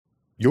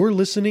You're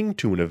listening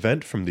to an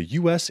event from the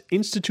U.S.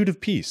 Institute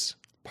of Peace,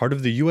 part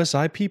of the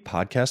USIP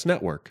Podcast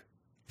Network.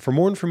 For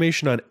more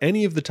information on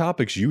any of the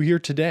topics you hear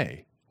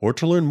today, or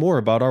to learn more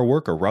about our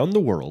work around the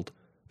world,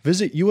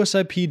 visit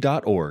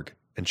usip.org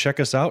and check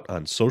us out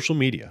on social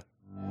media.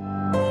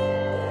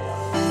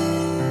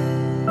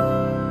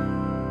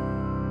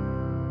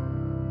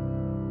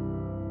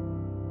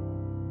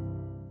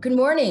 Good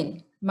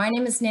morning. My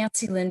name is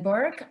Nancy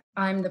Lindborg.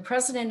 I'm the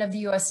president of the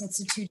U.S.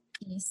 Institute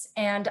of Peace,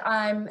 and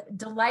I'm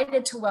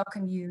delighted to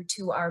welcome you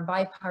to our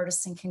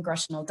bipartisan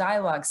congressional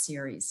dialogue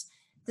series.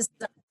 This is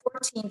the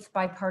 14th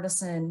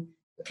bipartisan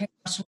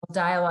congressional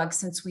dialogue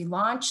since we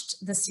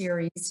launched the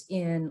series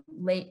in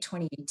late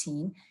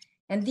 2018.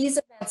 And these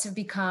events have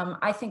become,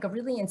 I think, a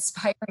really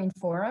inspiring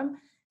forum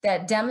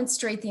that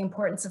demonstrate the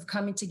importance of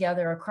coming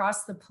together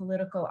across the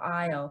political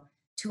aisle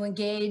to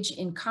engage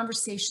in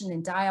conversation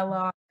and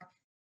dialogue.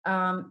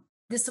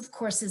 This, of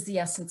course, is the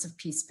essence of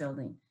peace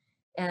building.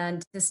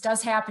 And this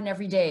does happen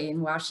every day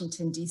in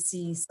Washington,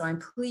 D.C. So I'm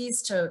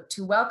pleased to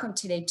welcome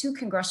today two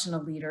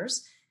congressional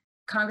leaders,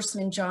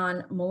 Congressman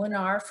John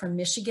Moolenaar from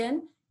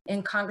Michigan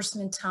and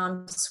Congressman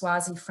Tom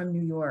Suozzi from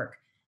New York,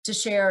 to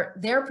share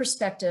their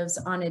perspectives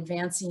on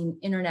advancing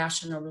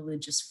international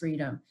religious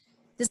freedom.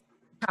 This is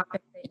a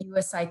topic that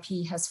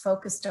USIP has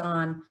focused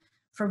on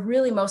for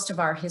really most of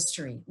our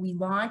history. We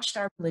launched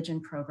our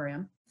religion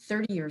program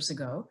 30 years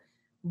ago,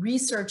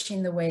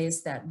 researching the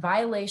ways that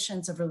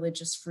violations of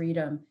religious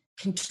freedom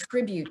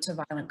contribute to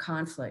violent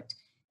conflict.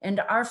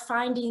 And our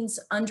findings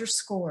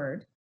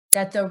underscored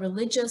that though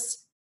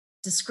religious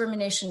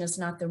discrimination is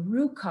not the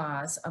root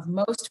cause of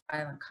most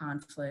violent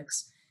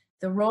conflicts,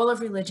 the role of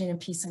religion in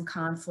peace and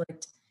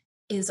conflict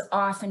is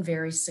often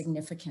very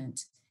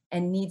significant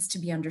and needs to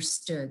be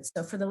understood.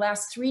 So for the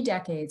last 3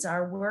 decades,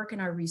 our work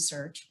and our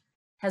research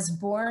has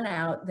borne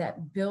out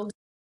that building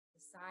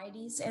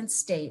societies and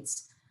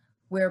states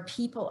where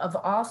people of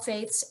all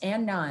faiths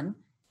and none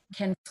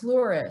can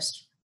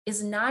flourish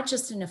is not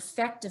just an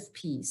effective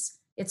peace,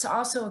 it's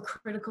also a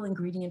critical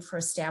ingredient for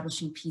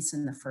establishing peace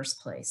in the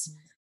first place.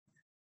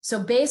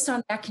 So based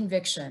on that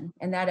conviction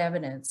and that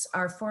evidence,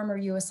 our former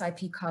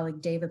USIP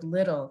colleague David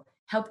Little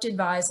helped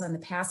advise on the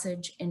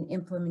passage and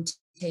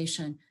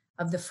implementation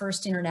of the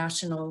first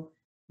International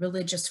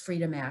Religious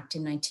Freedom Act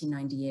in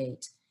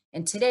 1998.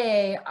 And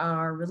today,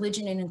 our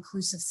Religion and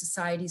Inclusive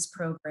Societies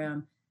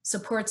program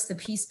supports the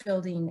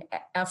peace-building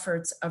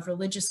efforts of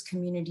religious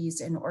communities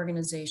and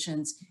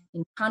organizations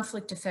in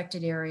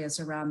conflict-affected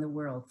areas around the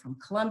world, from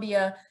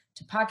Colombia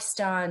to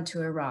Pakistan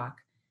to Iraq.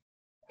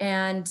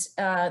 And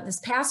this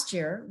past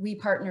year, we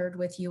partnered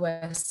with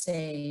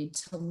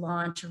USAID to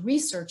launch a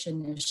research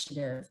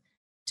initiative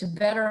to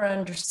better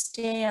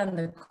understand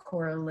the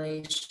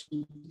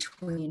correlation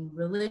between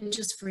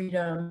religious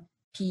freedom,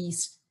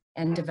 peace,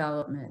 and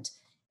development.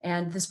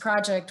 And this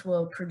project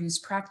will produce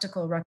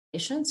practical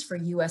recommendations for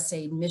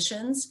USAID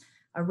missions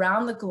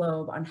around the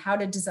globe on how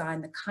to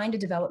design the kind of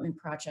development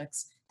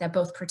projects that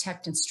both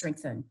protect and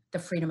strengthen the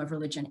freedom of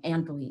religion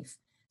and belief.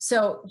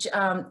 So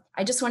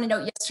I just want to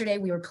note, yesterday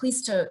we were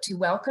pleased to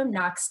welcome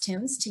Knox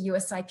Timms to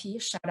USIP. A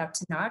shout out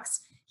to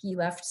Knox. He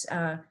left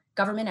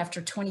government after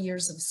 20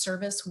 years of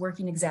service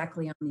working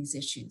exactly on these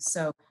issues.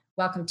 So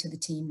welcome to the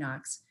team,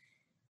 Knox.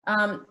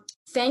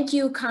 Thank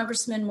you,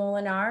 Congressman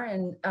Moolenaar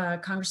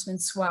and Congressman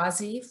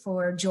Suozzi,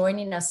 for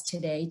joining us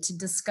today to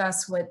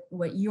discuss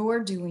what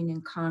you're doing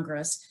in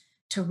Congress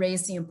to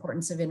raise the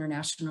importance of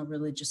international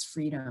religious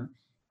freedom.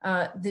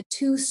 The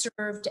two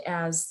served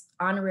as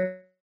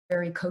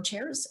honorary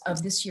co-chairs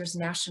of this year's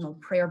National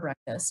Prayer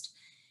Breakfast.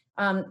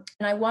 And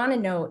I want to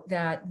note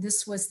that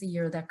this was the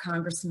year that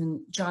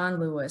Congressman John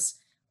Lewis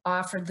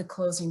offered the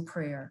closing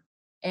prayer.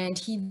 And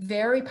he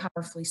very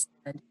powerfully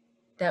said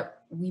that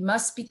we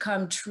must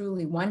become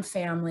truly one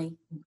family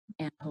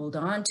and hold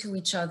on to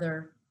each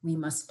other. We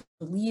must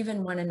believe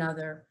in one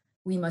another.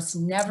 We must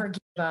never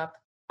give up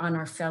on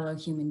our fellow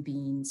human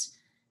beings.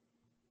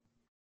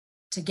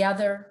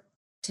 Together,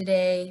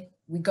 today,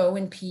 we go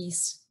in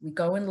peace, we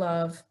go in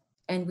love,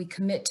 and we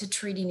commit to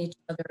treating each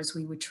other as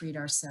we would treat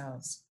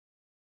ourselves.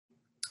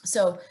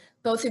 So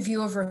both of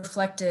you have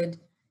reflected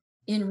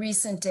in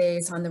recent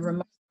days on the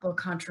remarkable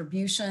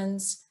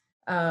contributions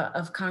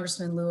of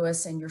Congressman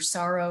Lewis and your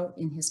sorrow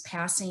in his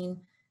passing.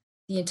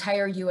 The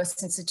entire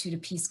U.S. Institute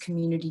of Peace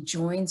community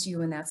joins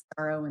you in that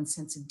sorrow and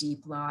sense of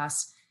deep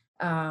loss.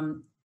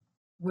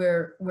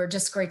 We're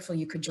just grateful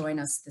you could join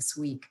us this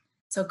week.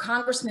 So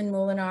Congressman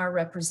Moolenaar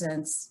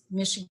represents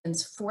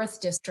Michigan's 4th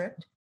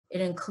district.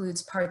 It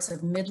includes parts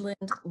of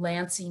Midland,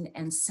 Lansing,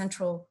 and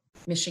Central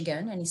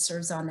Michigan, and he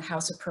serves on the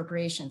House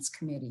Appropriations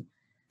Committee.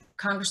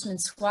 Congressman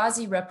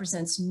Suozzi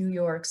represents New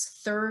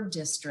York's 3rd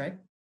district,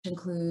 which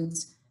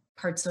includes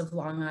parts of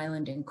Long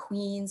Island and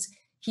Queens.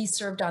 He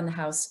serves on the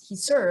House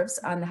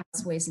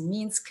Ways and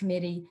Means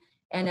Committee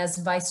and as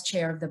vice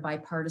chair of the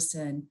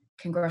bipartisan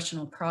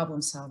Congressional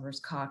Problem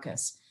Solvers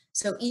Caucus.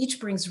 So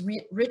each brings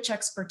rich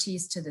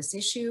expertise to this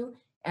issue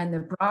and the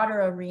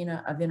broader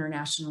arena of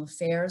international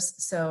affairs.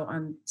 So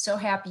I'm so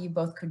happy you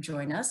both could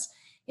join us.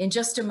 In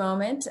just a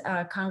moment,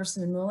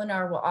 Congressman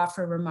Moolenaar will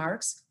offer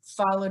remarks,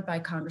 followed by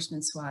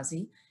Congressman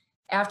Suozzi.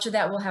 After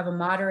that, we'll have a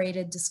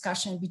moderated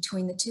discussion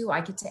between the two.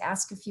 I get to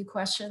ask a few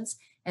questions,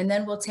 and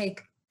then we'll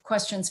take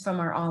questions from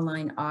our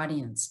online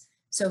audience.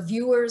 So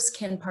viewers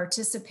can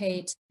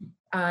participate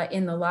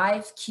in the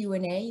live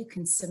Q&A. You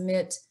can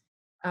submit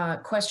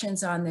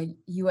questions on the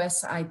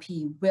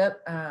USIP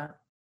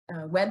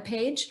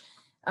webpage,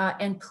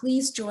 and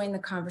please join the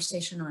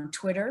conversation on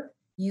Twitter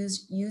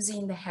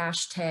using the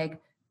hashtag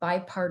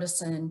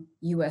bipartisan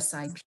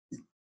USIP.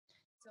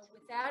 So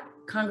with that,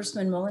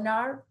 Congressman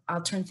Moolenaar,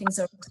 I'll turn things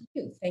over to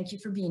you. Thank you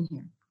for being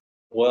here.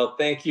 Well,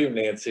 thank you,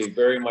 Nancy.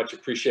 Very much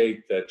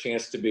appreciate the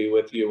chance to be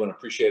with you, and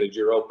appreciated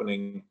your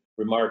opening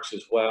remarks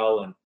as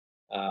well. And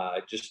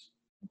just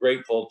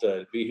grateful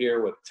to be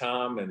here with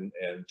Tom and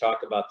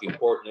talk about the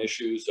important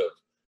issues of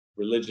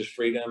religious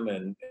freedom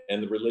and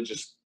the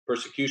religious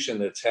persecution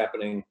that's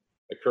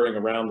occurring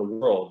around the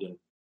world. And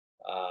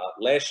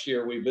last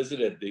year we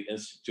visited the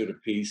Institute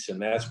of Peace,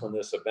 and that's when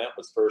this event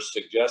was first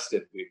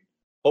suggested. We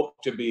hope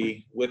to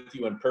be with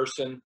you in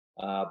person,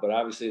 but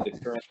obviously the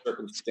current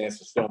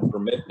circumstances don't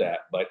permit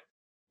that. But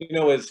you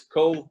know, as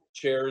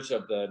co-chairs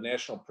of the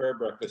National Prayer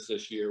Breakfast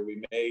this year,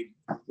 we made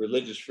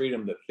religious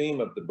freedom the theme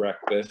of the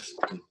breakfast,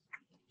 and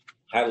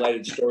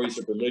highlighted stories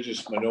of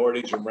religious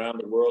minorities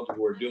around the world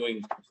who are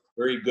doing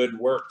very good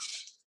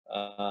works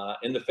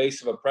in the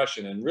face of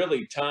oppression. And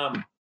really,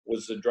 Tom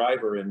was the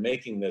driver in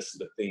making this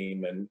the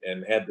theme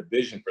and had the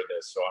vision for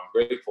this. So I'm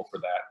grateful for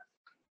that.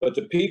 But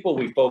the people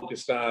we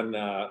focused on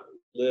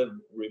live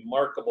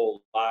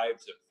remarkable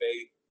lives of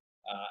faith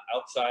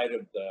outside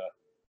of the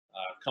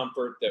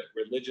comfort that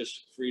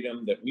religious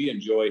freedom that we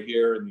enjoy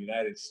here in the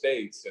United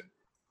States.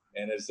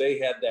 And as they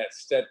had that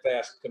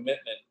steadfast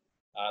commitment,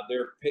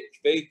 their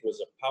faith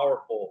was a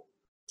powerful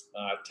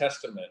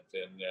testament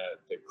and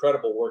the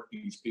incredible work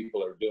these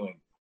people are doing.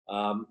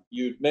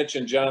 You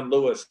mentioned John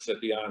Lewis at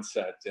the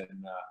onset,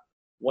 and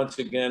once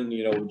again,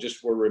 you know,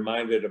 just were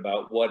reminded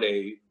about what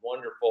a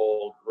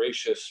wonderful,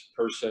 gracious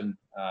person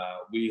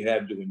we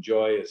had to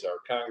enjoy as our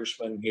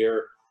congressman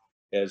here,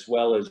 as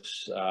well as,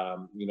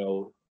 you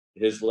know,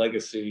 his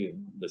legacy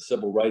and the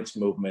civil rights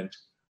movement.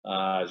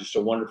 Just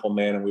a wonderful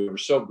man, and we were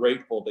so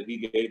grateful that he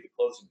gave the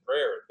closing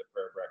prayer at the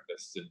prayer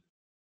breakfast. And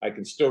I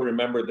can still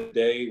remember the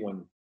day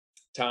when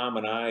Tom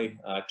and I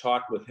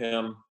talked with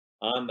him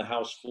on the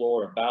House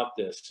floor about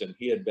this, and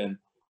he had been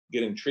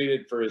getting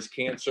treated for his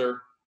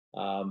cancer.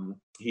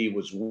 He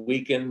was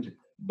weakened,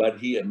 but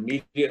he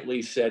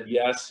immediately said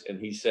yes, and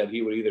he said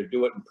he would either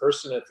do it in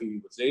person if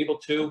he was able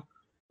to,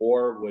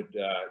 or would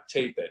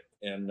tape it.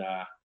 And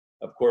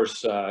of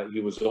course, he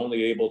was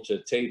only able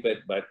to tape it,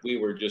 but we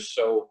were just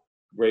so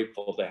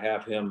grateful to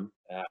have him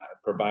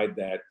provide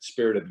that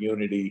spirit of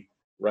unity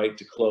right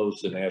to close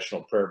the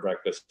National Prayer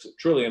Breakfast.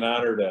 Truly an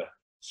honor to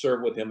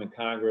serve with him in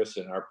Congress,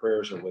 and our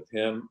prayers are with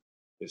him,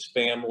 his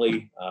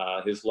family,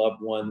 his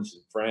loved ones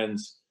and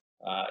friends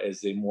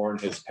as they mourn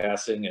his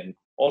passing, and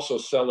also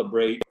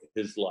celebrate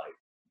his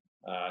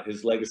life.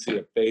 His legacy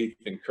of faith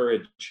and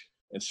courage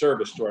and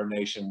service to our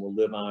nation will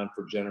live on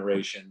for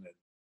generations, and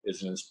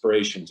is an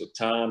inspiration to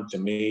Tom, to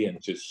me, and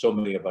to so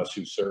many of us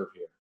who serve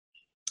here.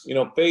 You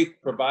know, faith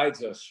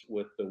provides us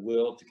with the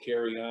will to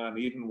carry on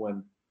even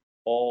when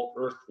all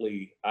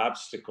earthly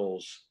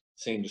obstacles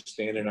seem to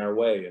stand in our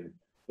way. And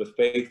with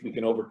faith, we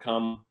can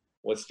overcome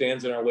what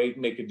stands in our way to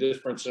make a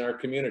difference in our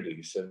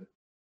communities.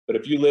 But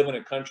if you live in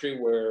a country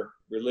where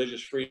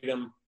religious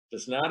freedom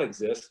does not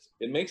exist,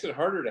 it makes it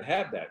harder to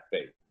have that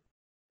faith.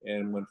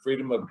 And when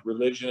freedom of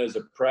religion is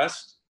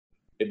oppressed,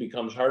 it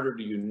becomes harder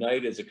to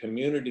unite as a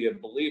community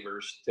of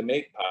believers to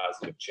make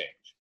positive change.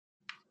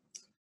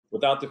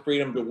 Without the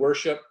freedom to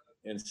worship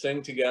and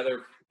sing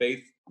together,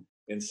 faith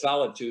in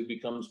solitude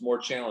becomes more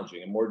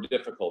challenging and more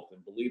difficult,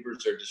 and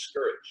believers are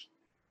discouraged.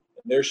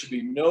 And there should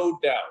be no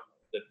doubt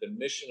that the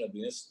mission of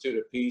the Institute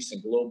of Peace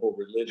and global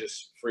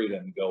religious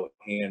freedom go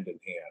hand in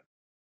hand.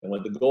 And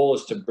when the goal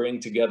is to bring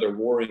together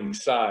warring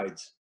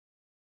sides,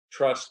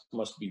 trust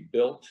must be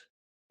built,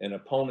 and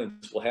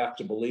opponents will have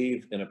to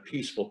believe in a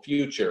peaceful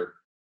future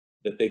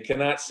that they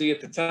cannot see at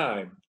the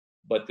time,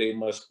 but they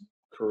must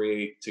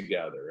create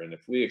together. And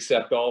if we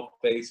accept all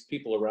faiths,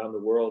 people around the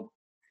world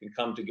can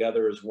come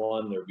together as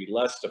one. There'll be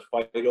less to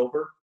fight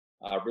over.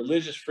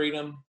 Religious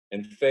freedom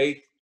and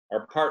faith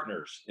are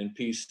partners in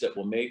peace that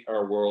will make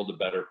our world a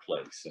better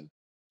place. And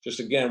just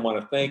again, want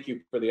to thank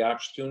you for the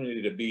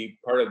opportunity to be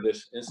part of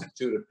this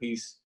Institute of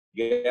Peace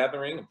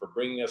gathering, and for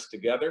bringing us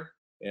together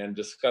and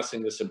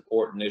discussing this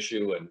important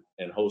issue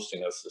and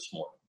hosting us this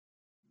morning.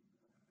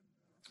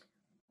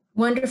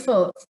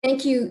 Wonderful.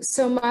 Thank you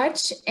so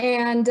much.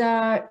 And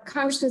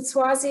Congressman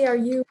Suozzi, are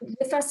you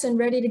with us and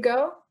ready to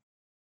go?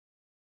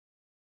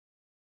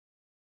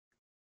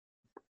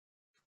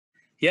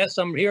 Yes,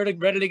 I'm here,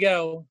 ready to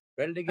go.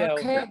 Ready to go.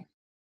 Okay.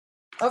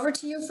 Over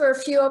to you for a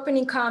few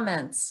opening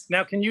comments.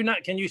 Now, can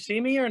you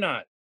see me or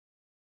not?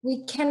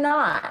 We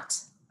cannot.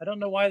 I don't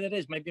know why that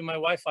is. Maybe my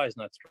Wi-Fi is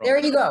not strong. There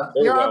you go.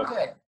 You're all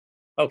good.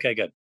 Okay,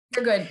 good.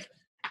 You're good.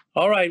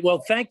 All right. Well,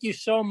 thank you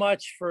so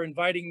much for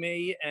inviting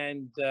me.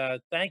 And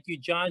thank you,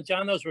 John.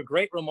 John, those were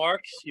great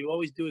remarks. You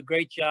always do a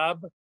great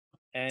job.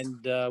 And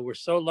we're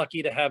so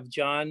lucky to have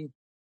John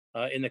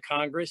in the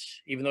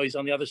Congress, even though he's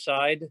on the other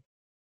side.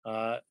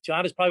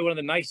 John is probably one of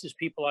the nicest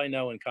people I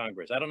know in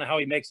Congress. I don't know how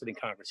he makes it in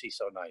Congress. He's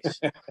so nice.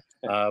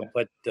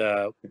 But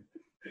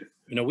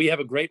we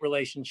have a great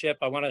relationship.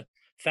 I want to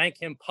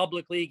thank him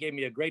publicly. He gave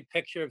me a great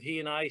picture of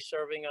he and I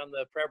serving on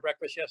the prayer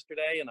breakfast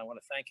yesterday. And I want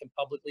to thank him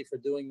publicly for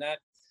doing that.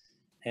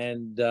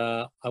 And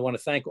I want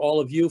to thank all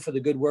of you for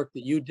the good work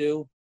that you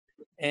do.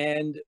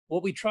 And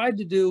what we tried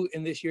to do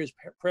in this year's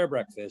prayer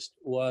breakfast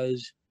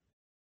was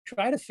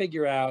try to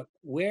figure out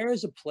where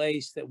is a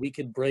place that we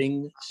could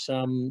bring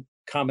some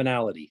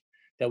commonality,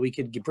 that we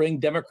could bring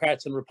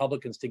Democrats and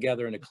Republicans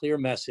together in a clear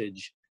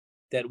message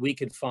that we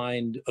could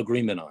find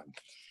agreement on.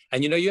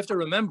 And, you have to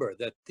remember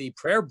that the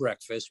prayer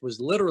breakfast was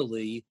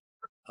literally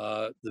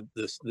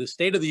the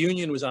State of the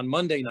Union was on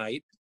Monday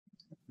night.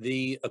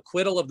 The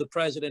acquittal of the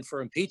president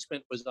for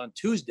impeachment was on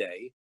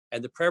Tuesday,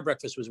 and the prayer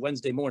breakfast was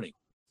Wednesday morning.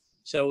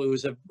 So it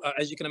was,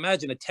 as you can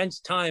imagine, a tense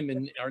time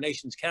in our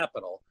nation's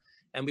capital.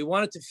 And we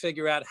wanted to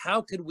figure out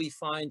how could we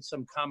find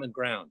some common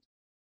ground.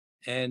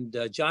 And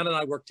John and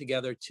I worked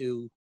together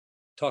to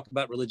talk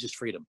about religious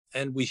freedom.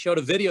 And we showed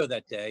a video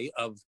that day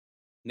of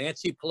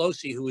Nancy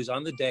Pelosi, who was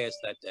on the dais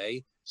that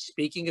day,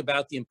 speaking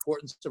about the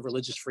importance of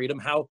religious freedom,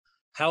 how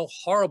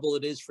horrible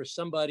it is for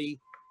somebody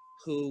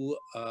who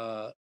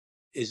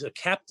is a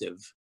captive,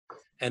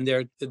 and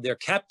their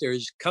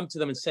captors come to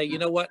them and say, you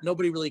know what,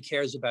 nobody really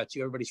cares about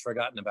you. Everybody's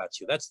forgotten about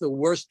you. That's the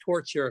worst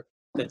torture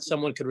that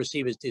someone could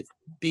receive, is to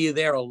be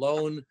there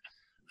alone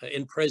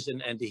in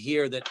prison and to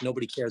hear that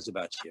nobody cares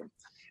about you.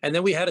 And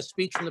then we had a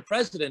speech from the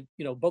president,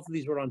 both of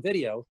these were on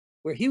video,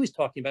 where he was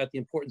talking about the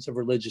importance of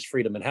religious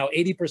freedom and how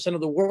 80%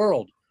 of the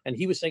world, and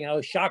he was saying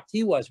how shocked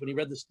he was when he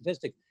read the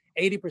statistic,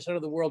 80%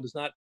 of the world does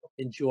not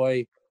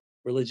enjoy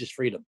religious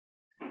freedom.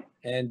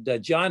 And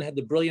John had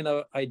the brilliant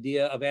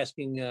idea of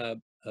asking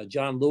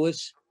John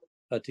Lewis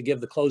to give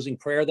the closing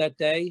prayer that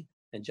day.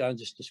 And John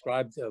just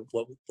described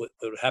what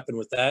happened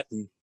with that.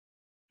 And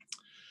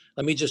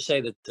let me just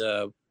say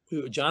that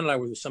John and I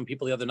were with some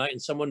people the other night,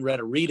 and someone read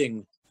a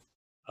reading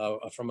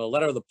from a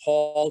letter of the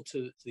Paul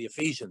to the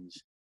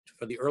Ephesians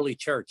for the early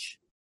church,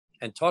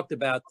 and talked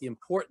about the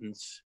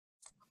importance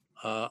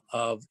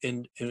of,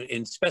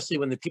 especially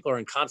when the people are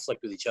in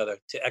conflict with each other,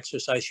 to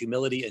exercise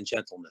humility and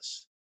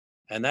gentleness.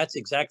 And that's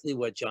exactly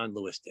what John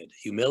Lewis did,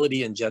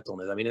 humility and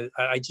gentleness. I mean,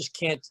 I just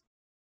can't,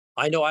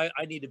 I know I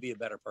need to be a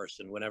better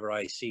person whenever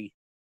I think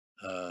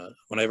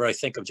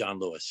of John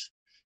Lewis.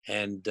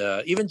 And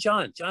even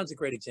John's a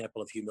great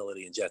example of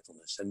humility and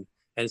gentleness. And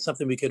it's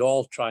something we could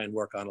all try and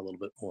work on a little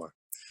bit more.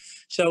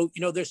 So,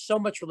 there's so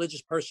much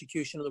religious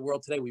persecution in the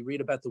world today. We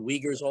read about the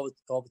Uyghurs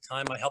all the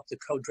time. I helped to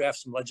co-draft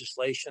some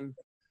legislation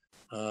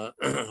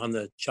on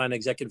the China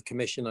Executive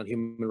Commission on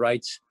Human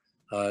Rights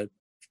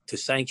to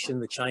sanction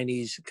the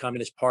Chinese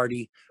Communist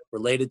Party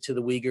related to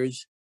the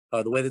Uyghurs,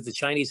 the way that the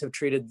Chinese have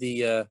treated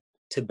the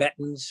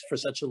Tibetans for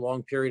such a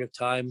long period of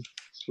time.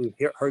 We've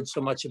heard so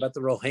much about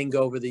the Rohingya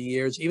over the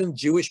years, even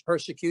Jewish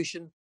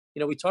persecution.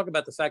 We talk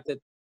about the fact that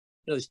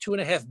there's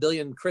 2.5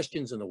 billion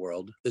Christians in the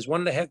world. There's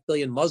 1.5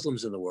 billion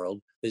Muslims in the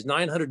world. There's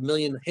 900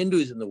 million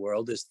Hindus in the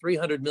world. There's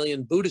 300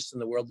 million Buddhists in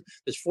the world.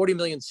 There's 40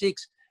 million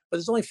Sikhs, but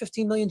there's only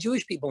 15 million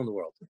Jewish people in the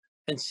world.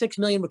 And 6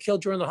 million were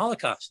killed during the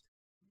Holocaust.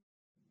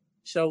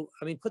 So,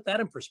 I mean, put that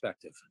in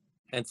perspective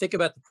and think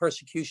about the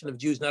persecution of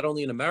Jews, not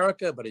only in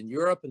America, but in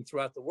Europe and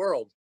throughout the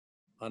world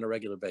on a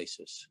regular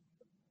basis.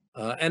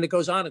 And it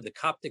goes on in the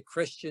Coptic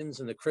Christians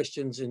and the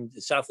Christians in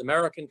the South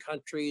American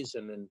countries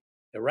and in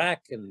Iraq.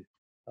 And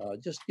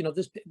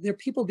there are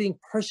people being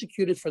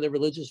persecuted for their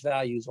religious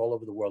values all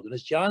over the world. And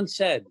as John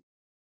said,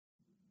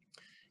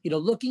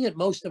 looking at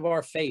most of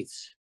our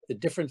faiths, the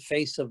different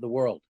faiths of the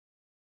world,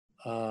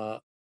 a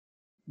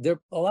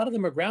lot of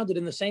them are grounded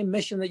in the same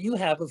mission that you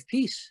have of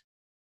peace.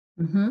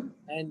 Mm-hmm.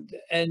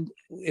 And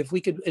if we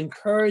could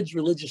encourage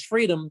religious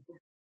freedom,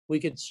 we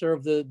could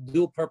serve the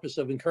dual purpose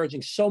of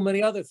encouraging so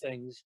many other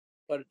things,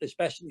 but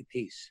especially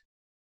peace.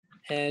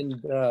 And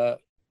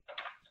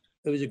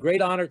it was a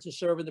great honor to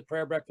serve in the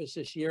prayer breakfast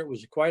this year. It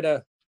was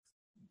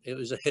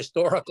a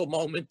historical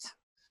moment.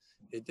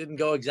 It didn't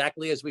go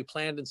exactly as we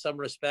planned in some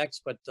respects,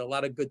 but a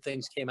lot of good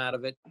things came out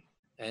of it.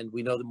 And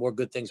we know that more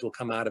good things will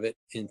come out of it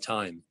in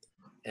time.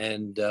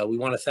 And we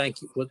want to thank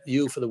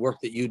you for the work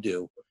that you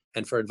do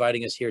and for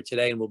inviting us here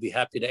today. And we'll be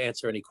happy to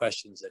answer any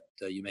questions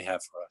that you may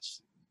have for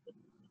us.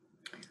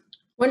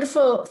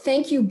 Wonderful.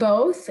 Thank you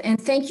both.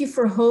 And thank you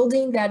for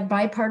holding that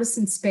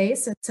bipartisan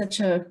space at such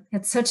a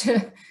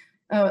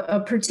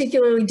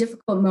particularly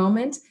difficult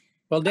moment.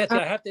 Well, Nancy,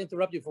 I have to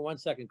interrupt you for 1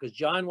 second because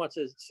John wants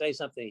to say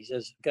something. He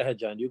says, go ahead,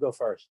 John, you go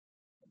first.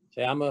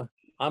 Say, I'm a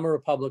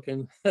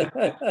Republican. So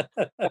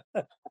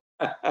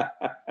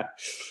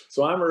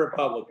I'm a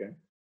Republican.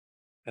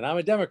 And I'm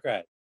a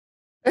Democrat.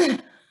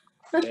 And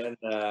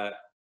I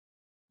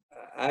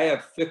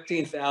have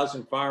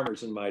 15,000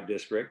 farmers in my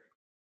district.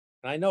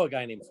 I know a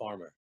guy named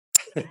Farmer.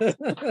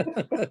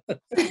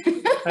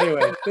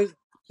 Anyway,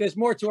 there's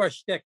more to our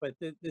shtick, but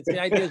the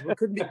idea is we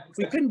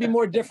couldn't be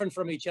more different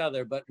from each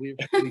other, but we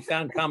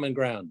found common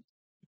ground.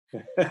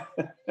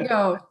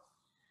 Yo.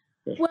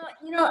 Well,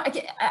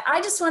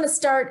 I just want to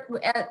start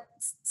at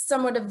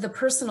somewhat of the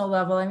personal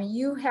level. I mean,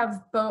 you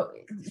have both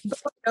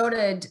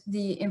noted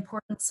the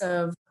importance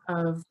of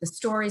the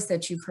stories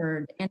that you've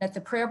heard. And at the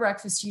prayer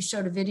breakfast, you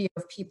showed a video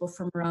of people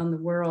from around the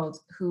world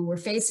who were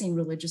facing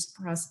religious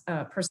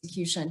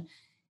persecution.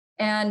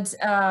 And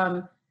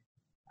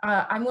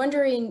I'm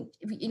wondering,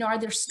 are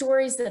there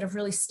stories that have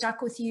really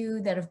stuck with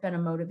you, that have been a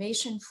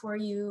motivation for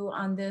you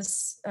on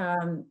this?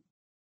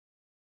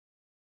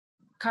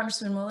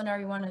 Congressman Moolenaar,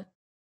 you want to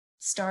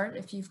start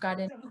if you've got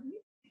it?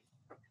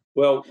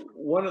 Well,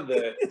 one of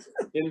the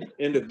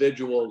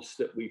individuals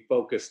that we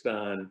focused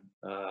on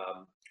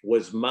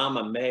was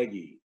Mama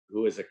Maggie,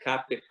 who is a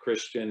Coptic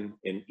Christian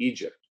in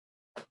Egypt.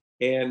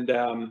 And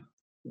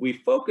we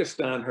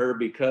focused on her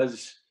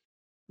because,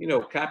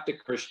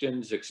 Coptic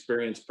Christians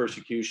experience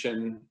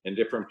persecution in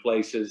different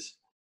places.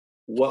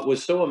 What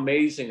was so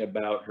amazing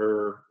about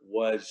her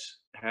was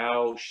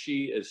how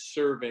she is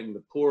serving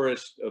the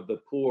poorest of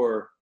the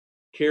poor,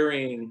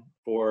 caring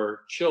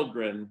for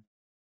children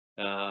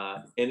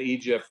in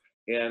Egypt.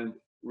 And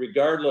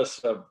regardless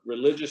of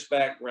religious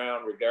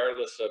background,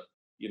 regardless of,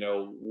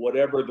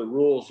 whatever the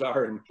rules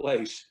are in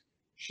place,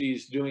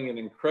 she's doing an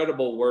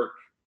incredible work.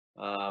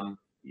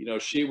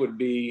 She would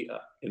be,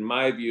 in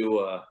my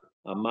view, a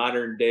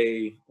modern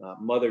day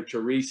Mother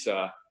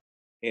Teresa.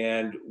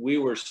 And we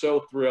were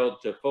so thrilled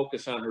to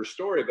focus on her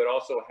story, but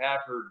also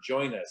have her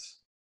join us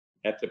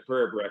at the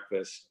prayer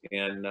breakfast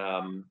and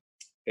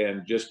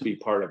just be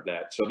part of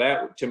that. So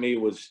that, to me,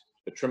 was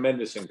a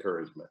tremendous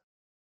encouragement.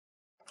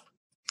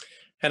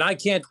 And I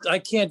can't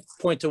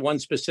point to one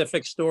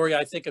specific story.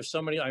 I think of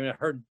so many. I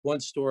heard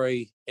one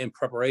story in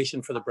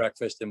preparation for the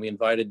breakfast, and we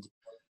invited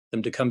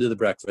them to come to the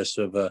breakfast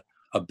of a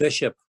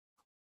bishop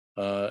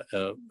in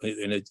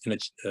a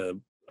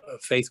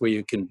faith where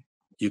you can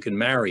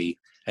marry,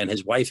 and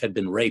his wife had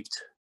been raped,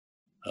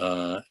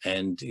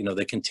 and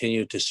they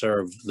continue to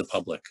serve the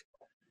public.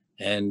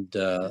 And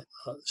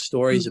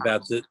stories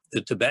about the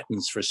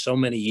Tibetans for so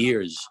many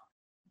years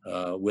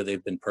where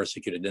they've been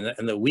persecuted,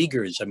 and the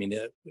Uyghurs. I mean,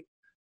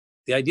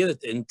 the idea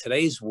that in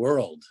today's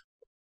world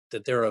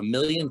that there are 1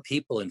 million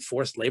people in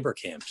forced labor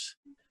camps,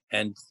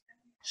 and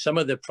some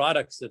of the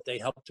products that they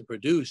help to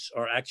produce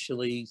are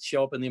actually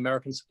show up in the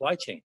American supply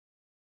chain.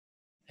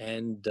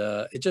 And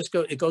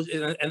it goes,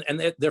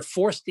 and they're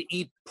forced to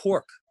eat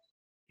pork.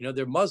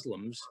 They're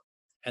Muslims,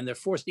 and they're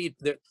forced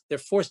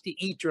to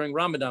eat during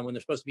Ramadan when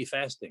they're supposed to be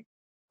fasting.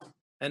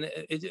 And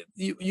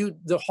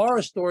the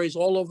horror stories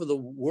all over the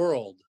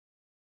world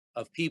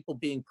of people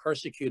being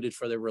persecuted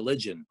for their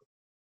religion,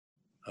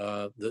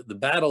 the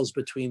battles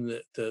between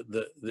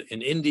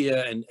in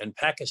India and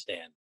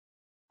Pakistan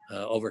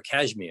over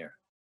Kashmir,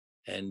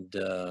 and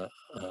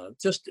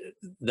just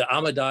the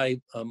Ahmadiyya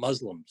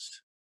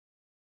Muslims.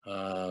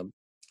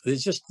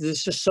 There's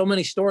just so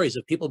many stories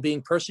of people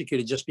being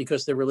persecuted just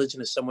because their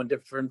religion is somewhat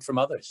different from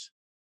others.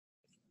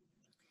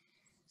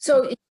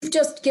 So you've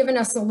just given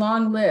us a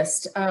long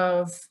list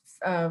of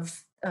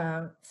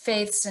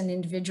faiths and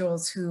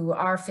individuals who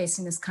are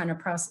facing this kind of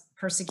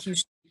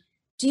persecution.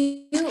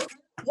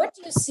 What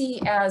do you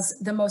see as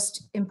the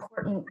most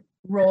important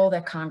role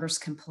that Congress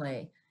can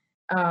play?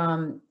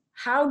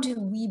 How do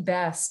we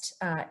best,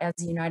 as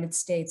the United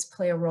States,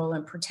 play a role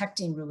in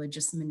protecting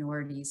religious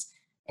minorities?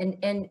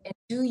 And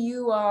do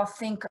you all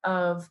think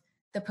of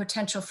the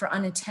potential for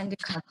unintended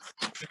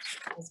consequences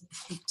as we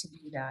seek to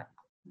do that?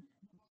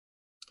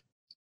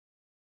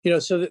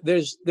 So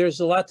there's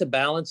a lot to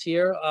balance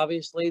here.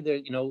 Obviously,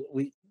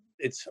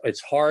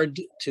 it's hard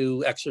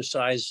to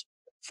exercise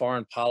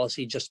foreign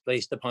policy just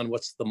based upon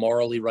what's the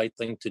morally right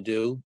thing to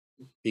do,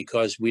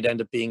 because we'd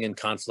end up being in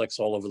conflicts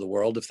all over the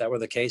world if that were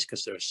the case,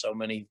 because there are so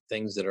many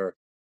things that are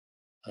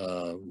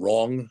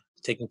wrong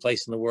taking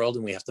place in the world,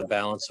 and we have to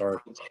balance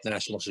our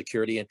national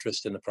security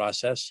interest in the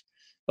process.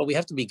 But we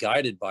have to be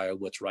guided by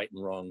what's right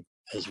and wrong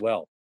as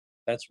well.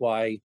 That's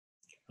why,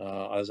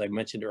 as I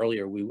mentioned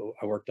earlier,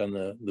 I worked on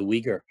the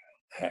Uyghur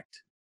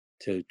Act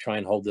to try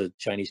and hold the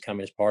Chinese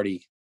Communist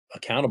Party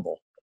accountable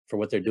for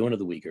what they're doing to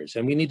the Uyghurs,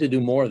 and we need to do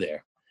more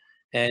there.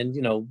 And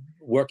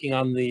working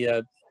on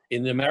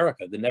in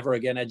America, the Never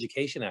Again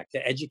Education Act,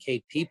 to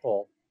educate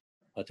people,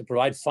 to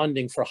provide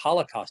funding for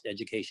Holocaust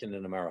education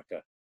in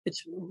America.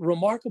 It's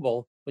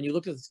remarkable when you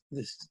look at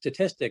the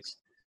statistics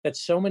that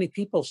so many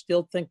people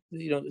still think,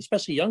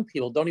 especially young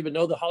people, don't even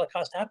know the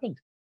Holocaust happened.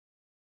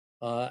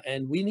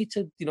 And we need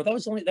to, that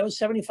was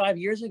 75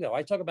 years ago.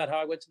 I talk about how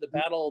I went to the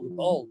Battle of the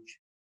Bulge,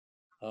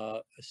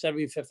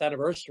 75th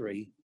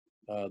anniversary.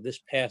 This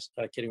past,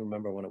 I can't even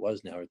remember when it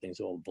was now, everything's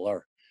all a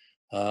blur.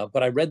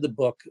 But I read the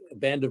book,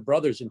 Band of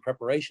Brothers, in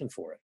preparation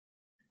for it.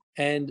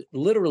 And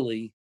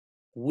literally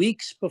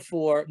days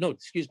before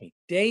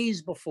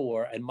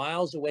and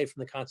miles away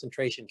from the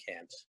concentration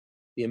camps,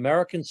 the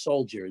American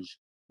soldiers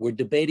were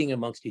debating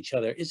amongst each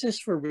other, is this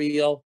for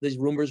real, these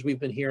rumors we've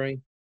been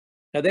hearing?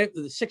 Now,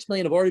 the 6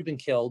 million have already been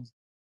killed,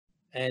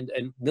 and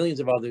millions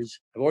of others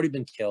have already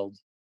been killed.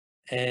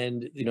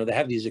 And, they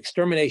have these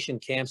extermination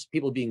camps,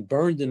 people being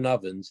burned in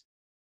ovens,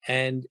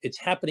 and it's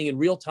happening in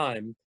real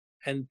time.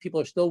 And people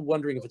are still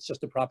wondering if it's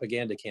just a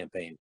propaganda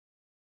campaign.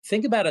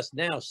 Think about us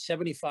now,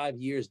 75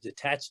 years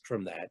detached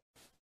from that,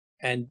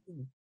 and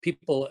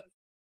people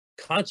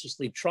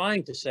consciously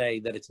trying to say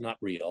that it's not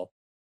real,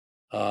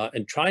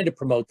 and trying to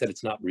promote that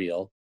it's not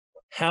real,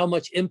 how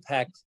much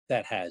impact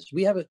that has.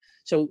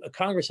 So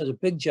Congress has a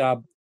big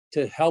job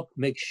to help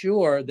make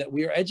sure that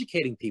we are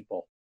educating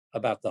people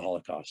about the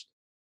Holocaust.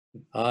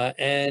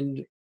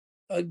 And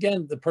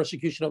again, the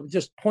persecution of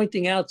just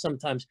pointing out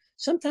sometimes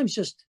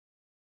just,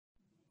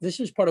 this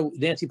is part of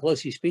Nancy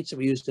Pelosi's speech that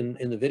we used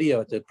in the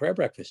video at the prayer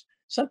breakfast.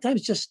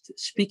 Sometimes just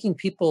speaking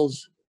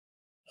people's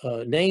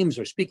names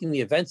or speaking the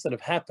events that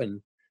have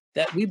happened,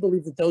 that we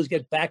believe that those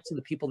get back to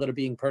the people that are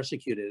being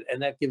persecuted,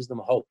 and that gives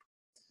them hope.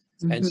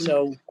 And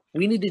so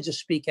we need to just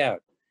speak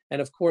out. And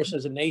of course,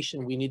 as a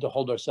nation, we need to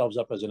hold ourselves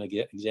up as an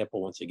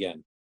example once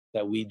again,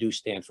 that we do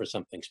stand for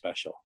something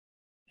special.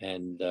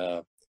 And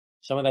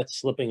some of that's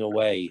slipping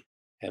away,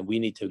 and we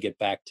need to get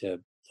back to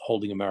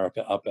holding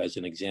America up as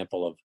an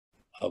example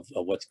of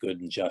what's good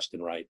and just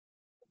and right.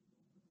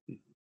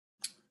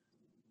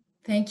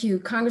 Thank you.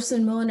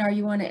 Congressman Moolenaar,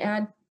 you want to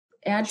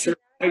add Sure.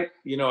 to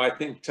I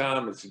think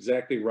Tom is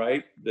exactly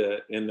right.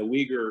 The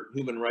Uyghur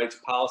Human Rights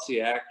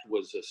Policy Act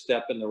was a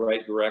step in the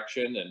right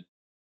direction. And,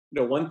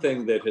 one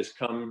thing that has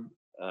come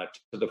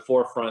to the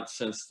forefront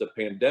since the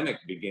pandemic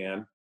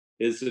began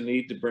is the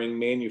need to bring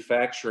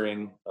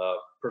manufacturing of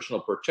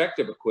personal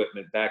protective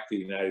equipment back to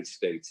the United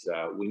States.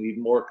 We need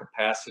more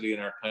capacity in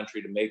our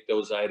country to make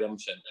those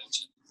items. And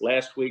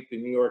last week, the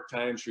New York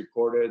Times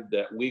reported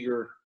that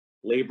Uyghur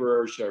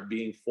laborers are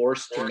being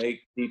forced to make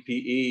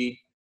PPE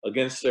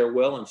against their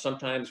will, and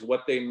sometimes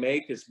what they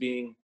make is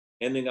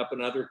ending up in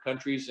other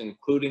countries,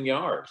 including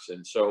ours.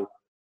 And so,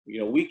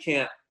 we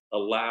can't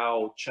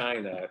allow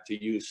China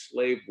to use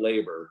slave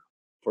labor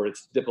for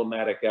its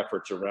diplomatic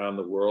efforts around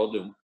the world.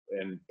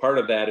 And part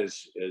of that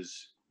is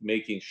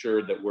making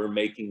sure that we're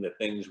making the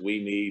things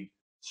we need,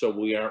 so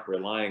we aren't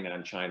relying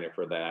on China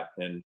for that.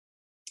 And,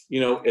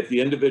 at the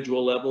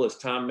individual level, as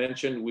Tom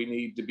mentioned, we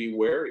need to be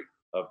wary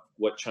of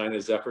what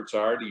China's efforts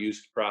are to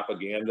use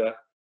propaganda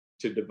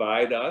to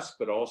divide us,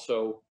 but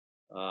also,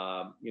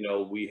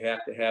 we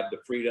have to have the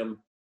freedom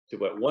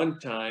to, at one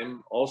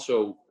time,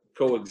 also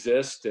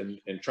coexist and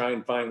try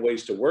and find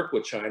ways to work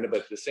with China,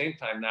 but at the same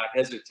time, not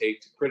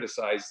hesitate to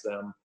criticize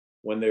them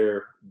when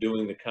they're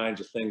doing the kinds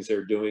of things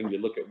they're doing. You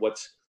look at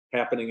what's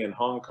happening in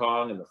Hong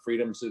Kong and the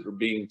freedoms that are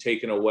being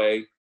taken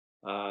away.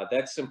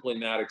 That's simply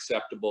not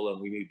acceptable,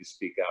 and we need to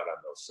speak out on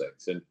those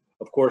things. And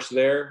of course,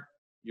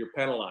 you're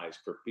penalized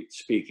for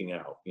speaking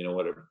out.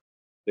 Whatever.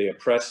 They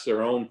oppress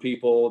their own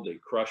people, they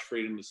crush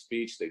freedom of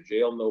speech, they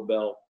jail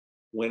Nobel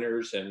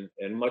winners,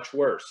 and much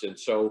worse. And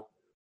so,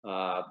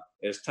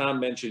 as Tom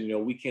mentioned,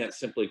 we can't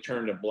simply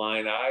turn a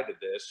blind eye to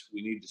this.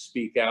 We need to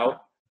speak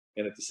out,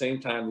 and at the same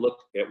time, look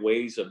at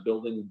ways of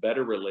building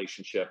better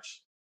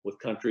relationships with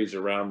countries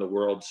around the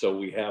world, so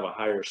we have a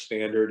higher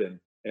standard,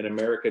 and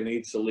America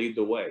needs to lead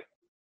the way.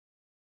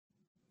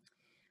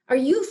 Are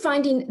you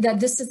finding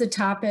that this is a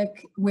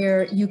topic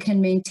where you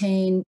can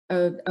maintain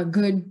a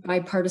good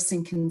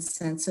bipartisan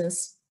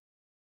consensus?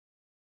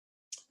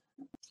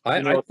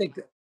 I think,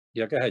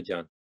 yeah, go ahead,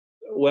 John.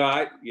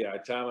 Well,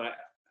 Tom,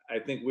 I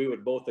think we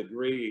would both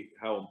agree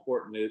how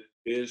important it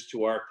is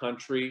to our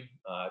country,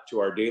 to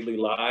our daily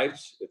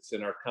lives. It's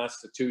in our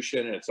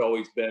Constitution, and it's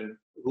always been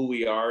who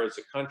we are as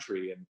a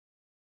country. And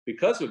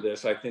because of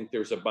this, I think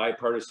there's a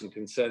bipartisan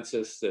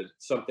consensus that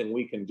something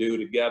we can do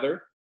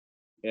together.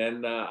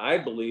 And I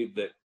believe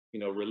that,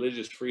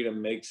 religious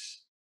freedom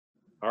makes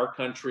our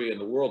country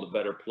and the world a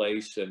better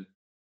place.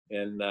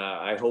 And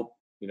I hope,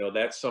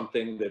 that's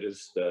something that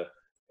is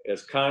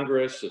as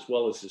Congress, as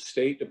well as the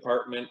State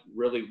Department,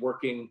 really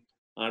working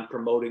on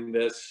promoting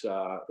this.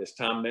 As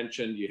Tom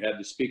mentioned, you had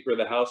the Speaker of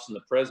the House and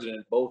the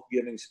President both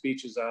giving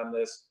speeches on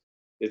this.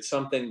 It's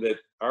something that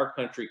our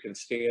country can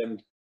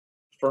stand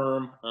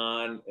firm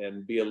on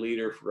and be a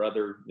leader for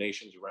other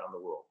nations around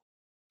the world.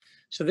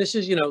 So this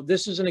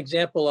is an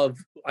example of,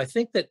 I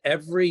think that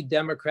every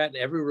Democrat and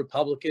every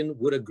Republican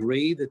would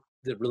agree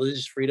that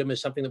religious freedom is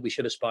something that we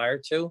should aspire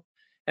to.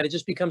 And it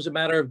just becomes a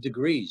matter of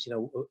degrees.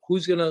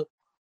 Who's gonna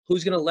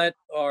let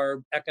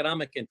our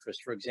economic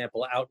interests, for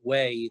example,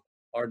 outweigh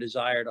our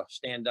desire to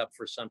stand up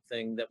for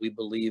something that we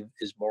believe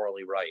is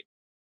morally right?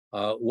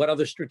 What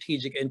other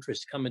strategic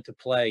interests come into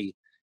play?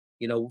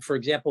 For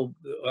example,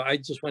 I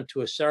just went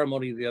to a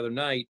ceremony the other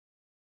night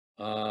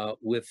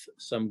with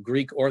some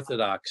Greek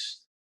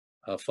Orthodox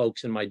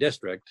folks in my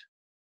district,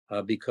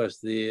 because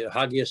the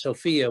Hagia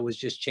Sophia was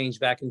just changed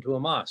back into a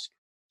mosque.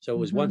 So it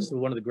was once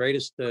one of the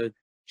greatest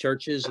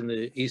churches in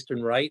the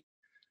Eastern Rite.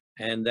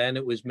 And then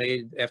it was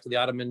made, after the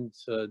Ottoman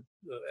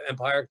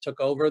Empire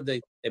took over,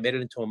 they made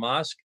it into a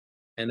mosque.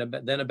 And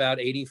then about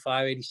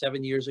 85,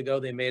 87 years ago,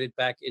 they made it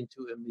back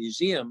into a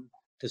museum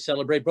to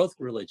celebrate both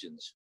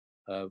religions.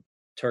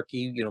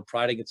 Turkey,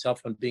 priding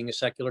itself on being a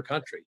secular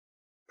country.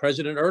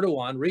 President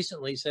Erdogan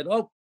recently said,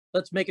 oh,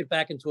 let's make it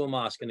back into a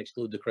mosque and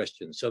exclude the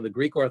Christians. So the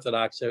Greek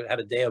Orthodox had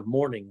a day of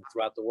mourning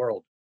throughout the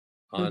world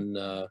on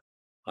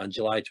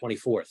July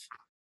 24th.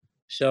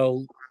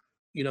 So,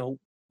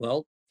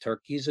 well,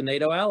 Turkey's a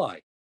NATO ally.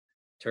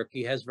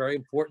 Turkey has very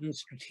important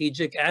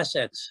strategic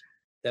assets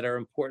that are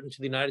important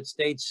to the United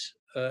States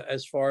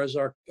as far as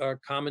our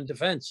common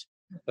defense.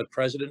 But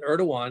President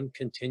Erdogan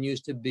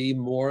continues to be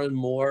more and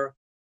more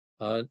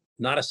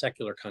not a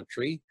secular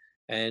country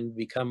and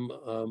become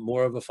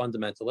more of a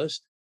fundamentalist,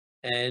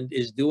 and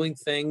is doing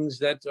things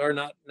that are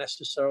not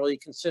necessarily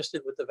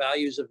consistent with the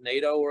values of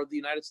NATO or the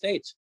United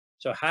States.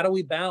 So how do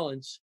we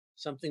balance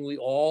something we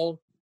all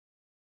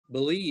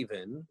believe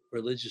in,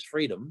 religious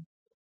freedom,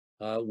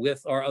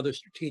 with our other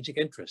strategic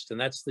interests? And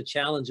that's the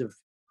challenge of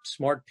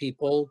smart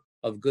people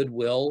of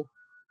goodwill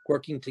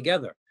working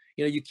together.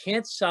 You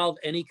can't solve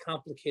any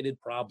complicated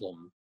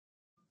problem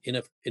in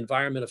an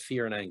environment of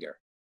fear and anger.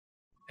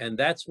 And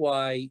that's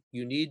why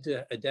you need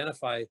to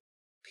identify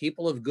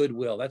people of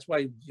goodwill. That's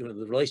why,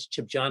 the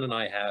relationship John and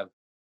I have,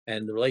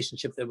 and the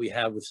relationship that we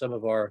have with some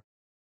of our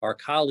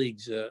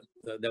colleagues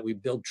that we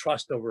build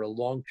trust over a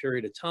long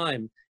period of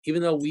time,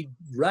 even though we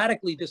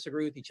radically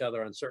disagree with each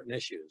other on certain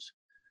issues,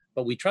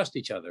 but we trust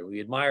each other, we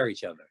admire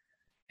each other,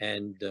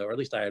 and or at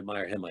least I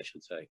admire him, I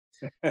should say.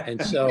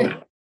 And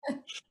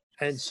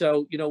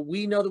so,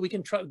 we know that we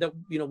can trust that,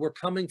 we're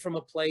coming from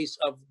a place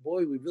of,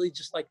 boy, we really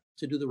just like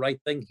to do the right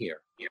thing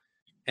here.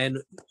 And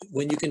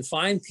when you can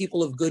find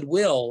people of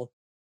goodwill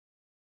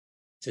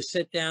to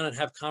sit down and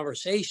have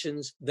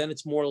conversations, then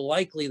it's more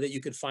likely that you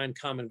could find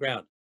common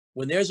ground.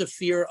 When there's a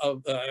fear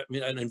of,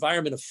 an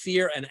environment of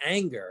fear and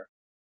anger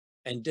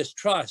and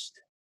distrust,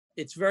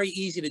 it's very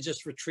easy to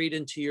just retreat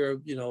into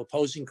your,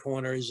 opposing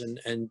corners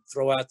and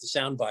throw out the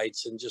sound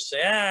bites and just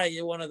say,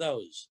 you're one of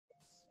those.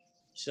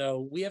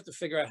 So we have to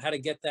figure out how to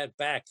get that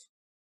back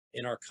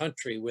in our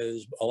country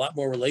with a lot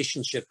more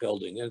relationship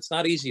building. And it's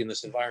not easy in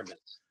this environment.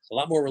 A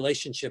lot more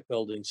relationship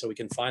building so we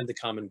can find the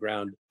common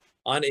ground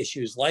on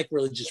issues like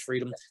religious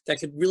freedom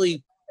that could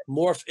really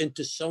morph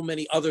into so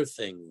many other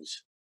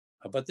things.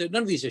 But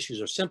none of these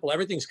issues are simple.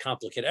 Everything's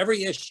complicated.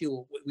 Every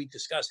issue we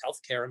discuss,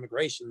 healthcare,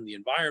 immigration, the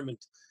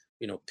environment,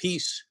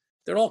 peace,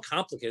 they're all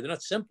complicated. They're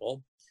not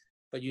simple,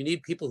 but you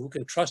need people who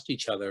can trust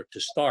each other to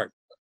start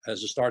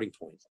as a starting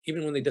point,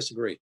 even when they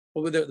disagree.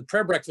 Well, with the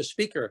prayer breakfast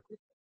speaker,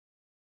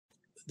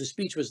 the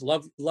speech was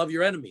love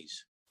your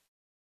enemies.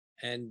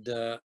 And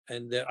the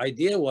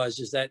idea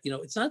is that,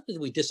 it's not that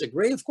we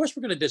disagree. Of course,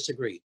 we're going to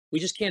disagree. We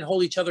just can't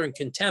hold each other in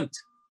contempt.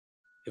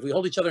 If we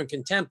hold each other in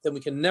contempt, then we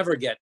can never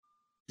get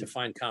to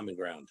find common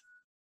ground.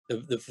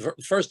 The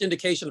first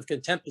indication of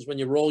contempt is when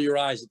you roll your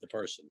eyes at the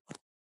person.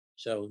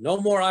 So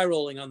no more eye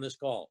rolling on this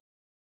call.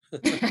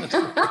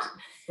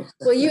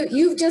 Well,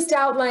 you've just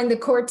outlined the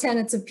core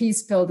tenets of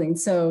peace building.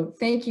 So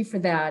thank you for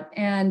that.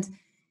 And,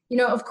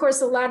 of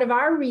course, a lot of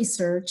our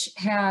research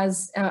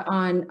has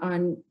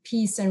on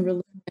peace and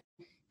religion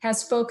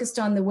has focused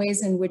on the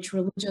ways in which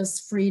religious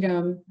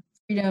freedom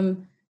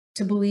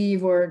to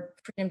believe or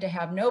freedom to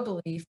have no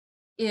belief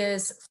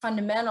is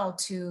fundamental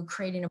to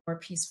creating a more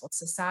peaceful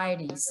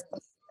society. So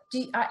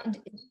do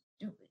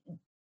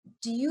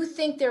you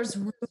think there's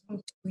room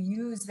to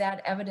use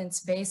that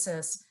evidence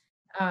basis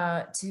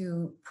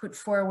to put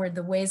forward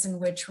the ways in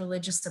which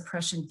religious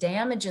suppression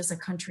damages a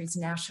country's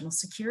national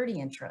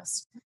security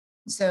interests?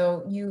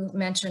 So you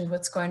mentioned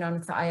what's going on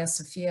with the Hagia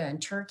Sophia in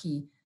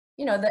Turkey.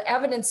 The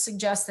evidence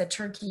suggests that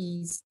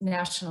Turkey's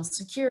national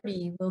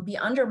security will be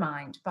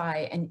undermined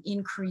by an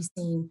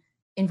increasing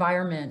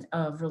environment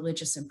of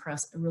religious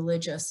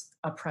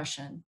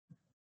oppression.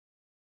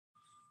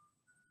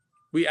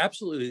 We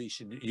absolutely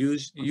should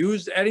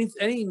use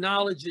any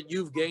knowledge that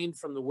you've gained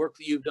from the work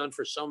that you've done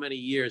for so many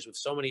years with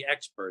so many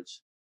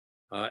experts,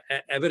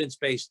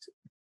 evidence-based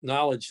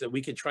knowledge that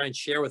we can try and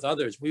share with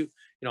others.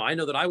 I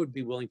know that I would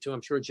be willing to,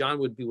 I'm sure John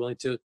would be willing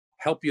to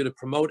help you to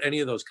promote any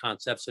of those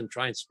concepts and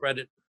try and spread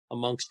it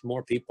amongst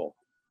more people.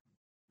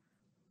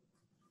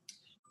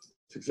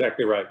 That's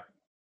exactly right.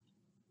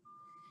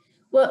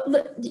 Well,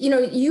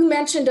 you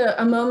mentioned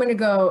a moment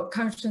ago,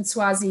 Congressman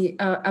Suozzi,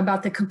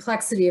 about the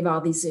complexity of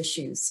all these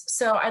issues.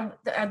 So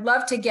I'd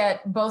love to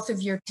get both of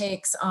your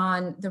takes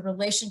on the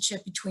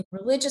relationship between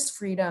religious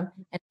freedom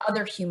and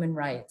other human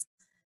rights,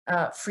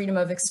 freedom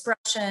of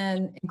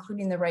expression,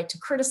 including the right to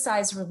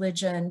criticize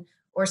religion,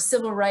 or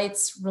civil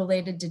rights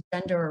related to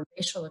gender or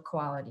racial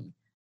equality,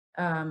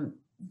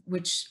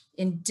 which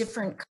in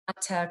different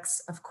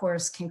contexts, of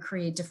course, can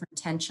create different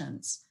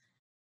tensions.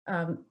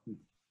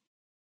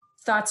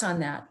 Thoughts on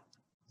that?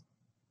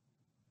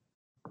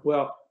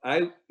 Well,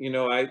 I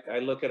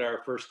look at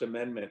our First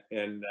Amendment,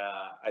 and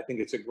I think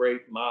it's a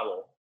great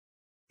model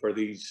for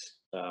these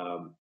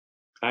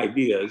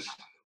ideas.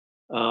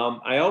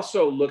 I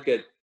also look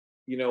at,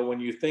 when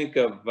you think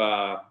of,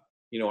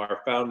 our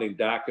founding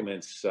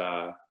documents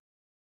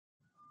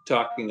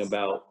talking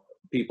about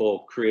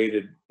people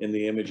created in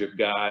the image of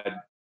God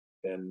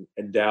and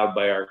endowed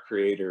by our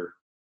Creator,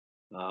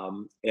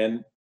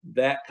 and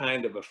that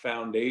kind of a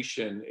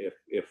foundation,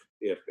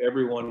 if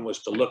everyone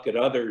was to look at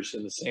others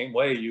in the same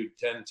way, you'd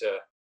tend to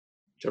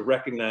to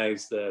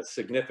recognize the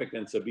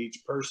significance of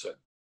each person.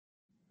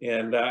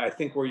 And I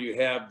think where you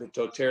have the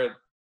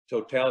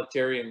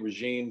totalitarian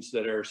regimes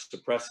that are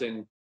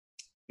suppressing,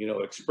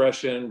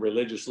 expression,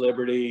 religious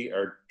liberty,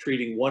 are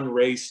treating one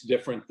race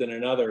different than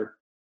another,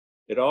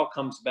 it all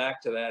comes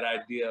back to that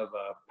idea of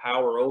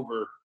power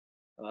over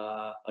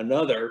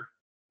another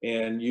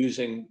and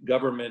using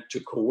government to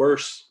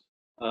coerce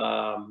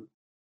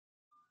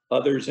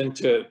others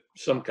into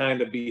some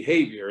kind of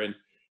behavior.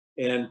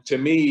 And to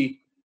me,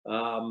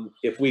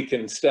 if we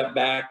can step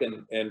back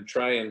and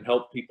try and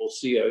help people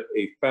see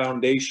a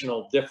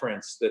foundational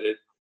difference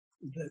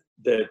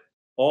that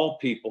all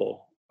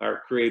people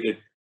are created,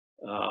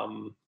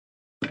 in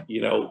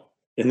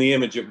the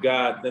image of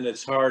God, then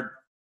it's hard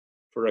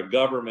for a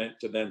government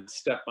to then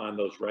step on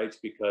those rights,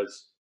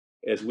 because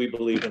as we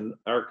believe in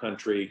our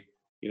country,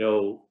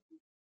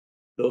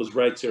 those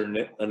rights are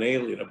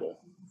unalienable.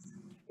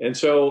 And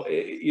so,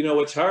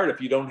 it's hard if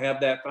you don't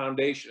have that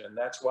foundation. And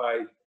that's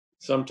why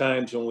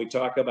sometimes when we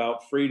talk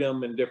about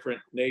freedom in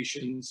different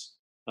nations,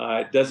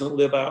 it doesn't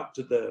live out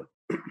to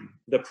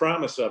the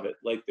promise of it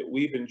like that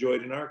we've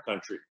enjoyed in our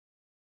country.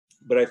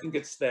 But I think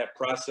it's that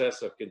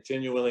process of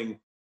continuing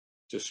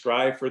to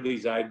strive for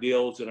these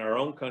ideals in our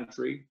own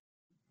country,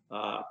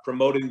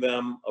 promoting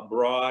them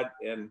abroad,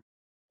 and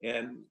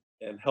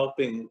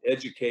helping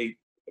educate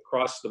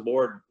across the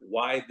board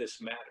why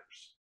this matters.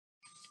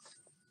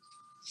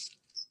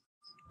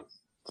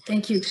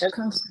 Thank you.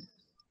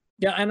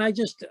 Yeah, and I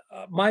just,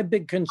 my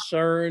big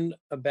concern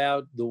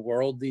about the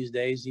world these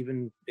days,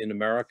 even in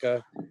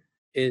America,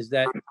 is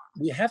that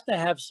we have to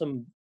have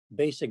some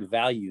basic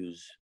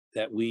values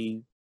that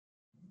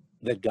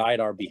guide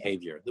our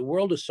behavior. The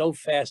world is so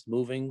fast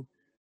moving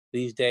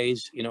these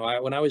days.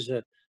 When I was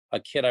a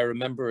kid, I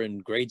remember in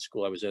grade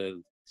school, I was at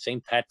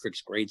St.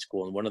 Patrick's grade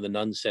school, and one of the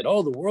nuns said,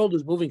 "Oh, the world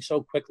is moving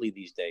so quickly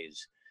these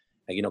days."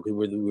 And, we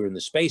were in the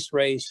space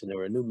race, and there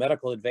were new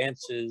medical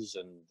advances,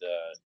 and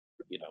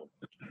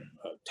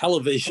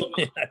television.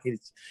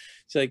 It's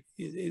like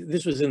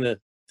this was in the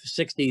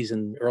 60s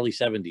and early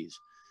 70s.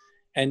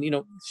 And,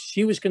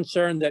 she was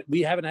concerned that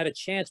we haven't had a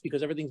chance,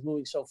 because everything's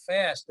moving so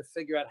fast, to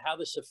figure out how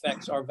this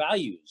affects our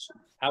values,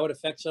 how it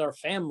affects our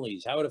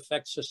families, how it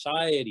affects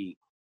society,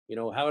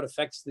 how it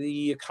affects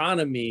the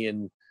economy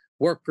and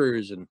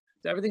workers, and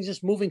everything's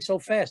just moving so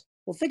fast.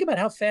 Well, think about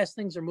how fast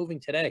things are moving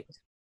today.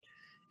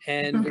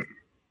 And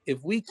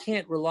if we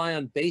can't rely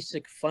on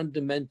basic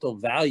fundamental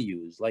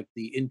values, like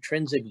the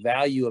intrinsic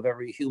value of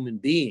every human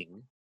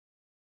being,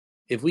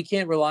 if we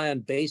can't rely on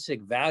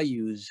basic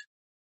values,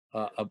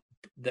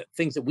 the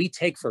things that we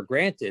take for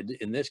granted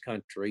in this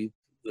country,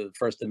 the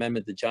First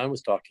Amendment that John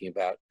was talking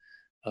about,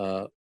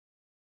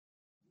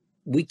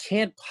 we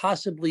can't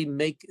possibly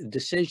make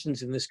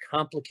decisions in this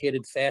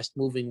complicated,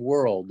 fast-moving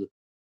world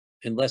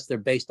unless they're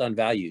based on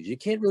values. You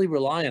can't really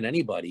rely on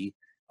anybody.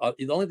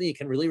 The only thing you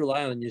can really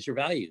rely on is your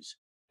values.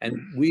 And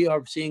we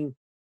are seeing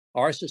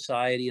our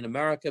society in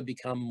America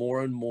become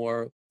more and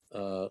more,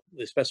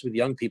 especially with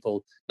young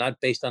people, not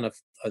based on a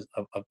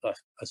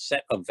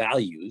set of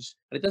values.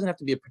 And it doesn't have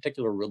to be a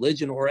particular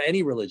religion or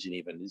any religion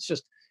even. It's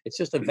just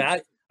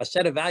a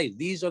set of values.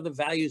 These are the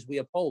values we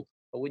uphold.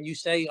 But when you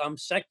say I'm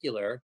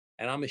secular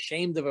and I'm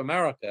ashamed of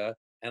America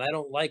and I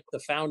don't like the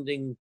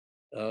founding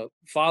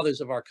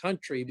fathers of our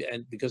country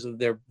and because of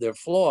their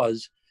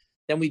flaws,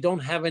 then we don't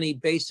have any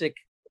basic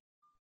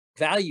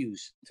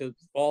values to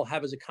all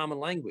have as a common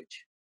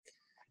language.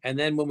 And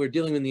then when we're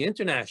dealing in the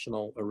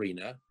international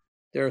arena,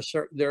 there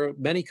are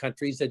many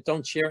countries that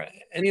don't share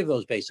any of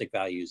those basic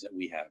values that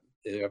we have.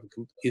 They have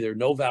either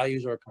no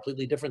values or a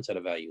completely different set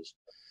of values.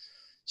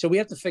 So we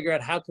have to figure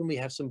out how can we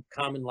have some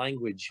common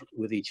language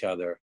with each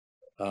other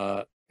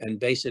and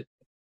base it,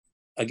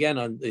 again,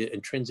 on the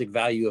intrinsic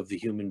value of the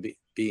human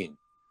being.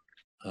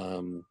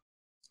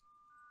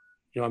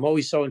 I'm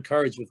always so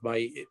encouraged with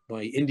my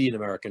Indian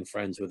American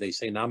friends where they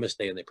say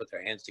namaste and they put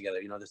their hands together.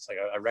 It's like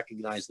I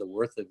recognize the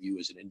worth of you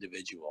as an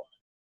individual.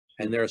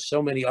 And there are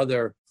so many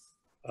other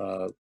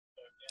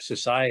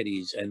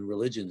societies and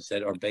religions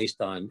that are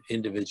based on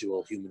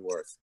individual human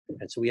worth.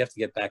 And so we have to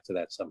get back to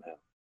that somehow.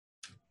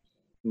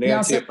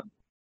 Nancy,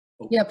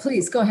 yeah,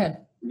 please go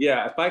ahead.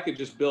 Yeah, if I could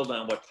just build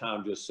on what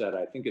Tom just said,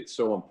 I think it's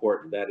so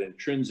important, that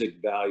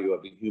intrinsic value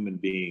of a human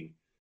being.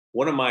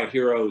 One of my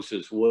heroes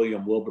is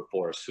William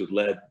Wilberforce, who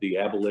led the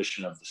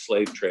abolition of the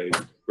slave trade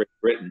in Great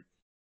Britain.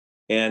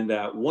 And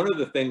one of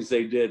the things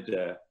they did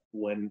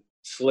when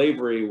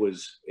slavery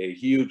was a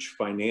huge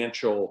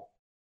financial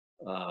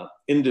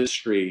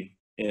industry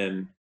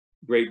in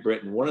Great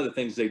Britain, one of the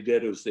things they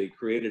did was they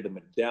created a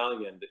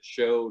medallion that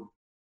showed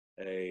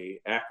a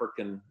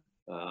African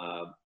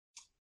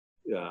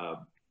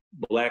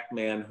black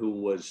man who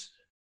was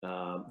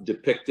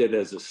depicted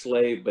as a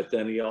slave, but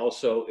then he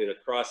also,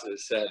 across it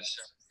said,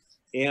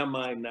 "Am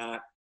I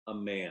not a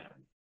man?"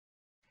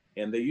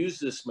 And they use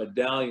this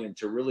medallion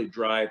to really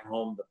drive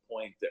home the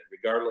point that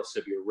regardless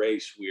of your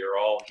race, we are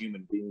all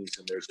human beings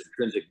and there's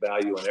intrinsic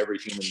value in every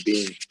human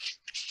being.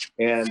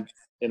 And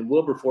in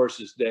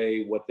Wilberforce's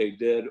day, what they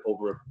did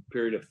over a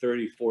period of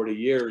 30, 40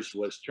 years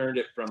was turned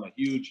it from a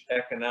huge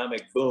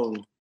economic boom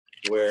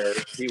where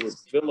he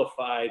was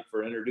vilified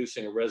for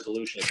introducing a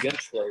resolution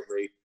against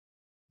slavery.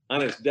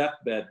 On his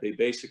deathbed, they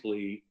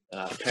basically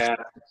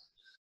passed,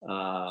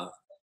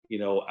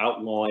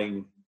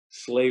 outlawing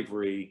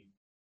slavery,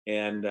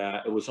 and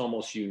it was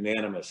almost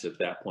unanimous at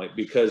that point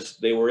because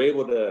they were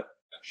able to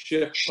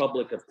shift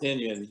public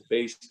opinion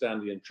based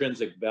on the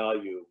intrinsic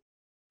value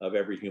of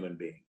every human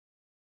being.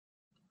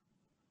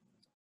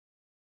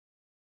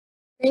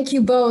 Thank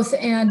you both.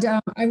 And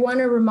I want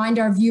to remind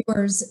our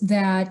viewers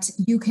that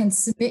you can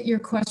submit your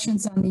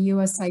questions on the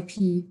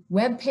USIP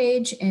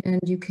webpage, and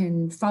you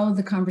can follow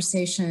the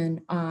conversation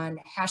on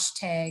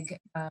hashtag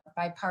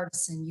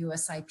bipartisan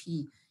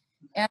USIP.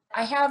 And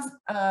I have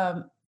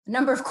a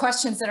number of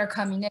questions that are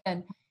coming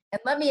in.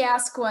 And let me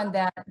ask one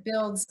that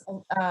builds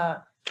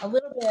a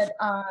little bit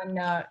on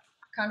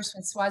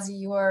Congressman Suozzi,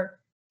 your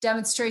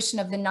demonstration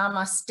of the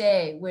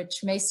namaste,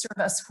 which may serve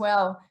us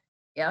well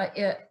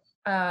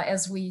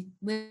as we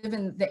live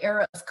in the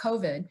era of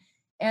COVID.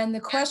 And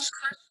the question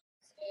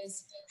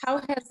is, how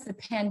has the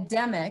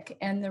pandemic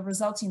and the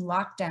resulting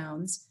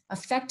lockdowns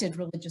affected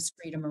religious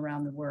freedom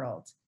around the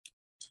world?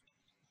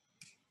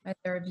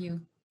 Either of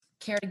you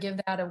care to give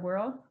that a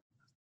whirl?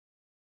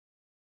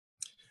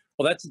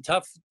 Well, that's a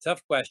tough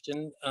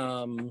question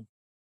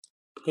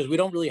because we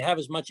don't really have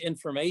as much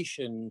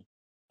information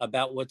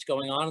about what's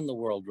going on in the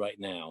world right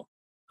now.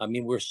 I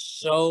mean,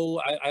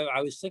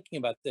 I was thinking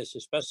about this,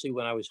 especially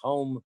when I was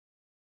home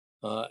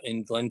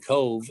in Glen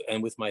Cove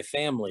and with my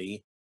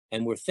family,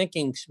 and we're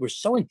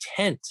so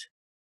intent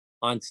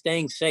on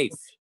staying safe.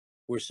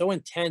 We're so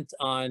intent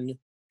on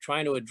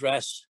trying to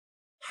address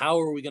how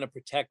are we going to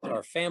protect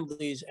our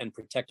families and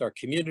protect our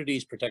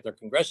communities, protect our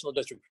congressional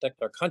district,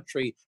 protect our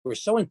country. We're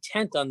so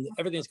intent on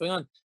everything that's going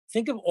on.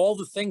 Think of all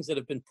the things that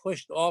have been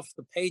pushed off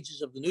the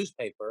pages of the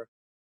newspaper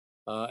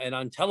and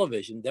on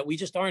television that we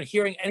just aren't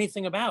hearing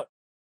anything about.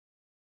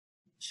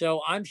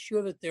 So I'm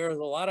sure that there are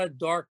a lot of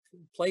dark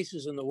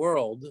places in the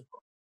world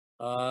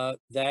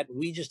that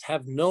we just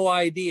have no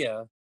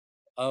idea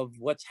of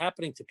what's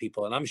happening to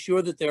people. And I'm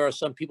sure that there are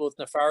some people with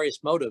nefarious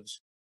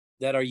motives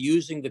that are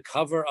using the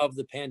cover of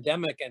the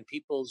pandemic and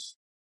people's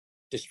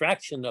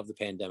distraction of the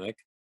pandemic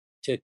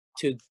to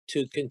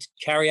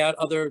carry out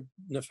other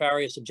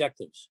nefarious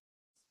objectives.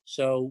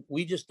 So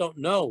we just don't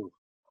know.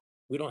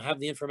 We don't have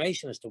the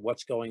information as to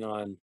what's going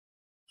on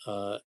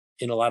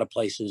in a lot of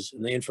places,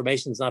 and the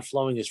information is not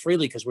flowing as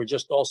freely because we're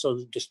just also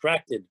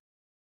distracted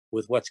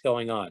with what's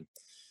going on.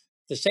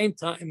 At the same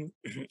time,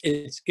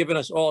 it's given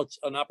us all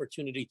an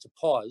opportunity to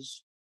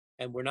pause,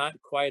 and we're not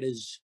quite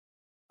as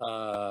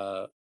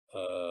on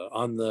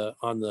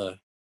the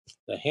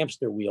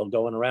hamster wheel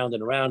going around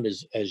and around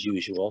as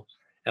usual.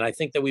 And I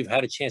think that we've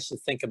had a chance to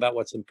think about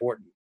what's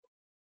important.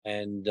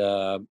 And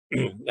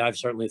I've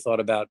certainly thought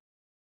about,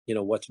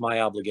 what's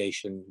my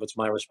obligation, what's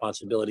my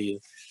responsibility.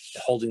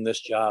 Holding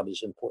this job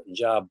is an important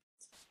job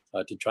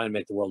to try and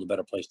make the world a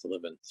better place to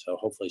live in. So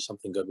hopefully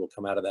something good will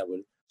come out of that.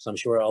 So I'm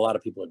sure a lot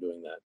of people are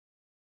doing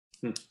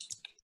that.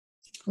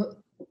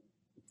 Well,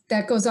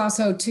 that goes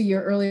also to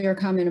your earlier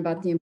comment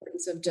about the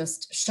importance of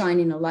just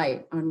shining a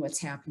light on what's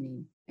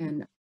happening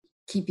and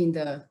keeping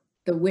the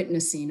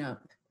witnessing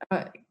up.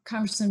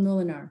 Congressman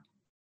Moolenaar.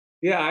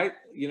 Yeah,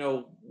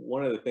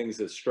 one of the things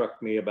that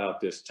struck me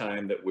about this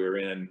time that we're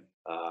in,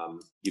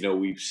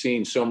 we've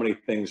seen so many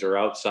things are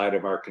outside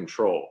of our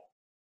control.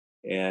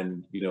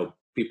 And,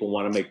 people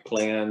want to make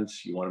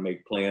plans. You want to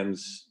make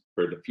plans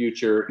for the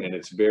future, and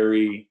it's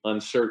very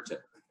uncertain.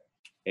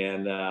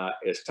 And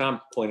as Tom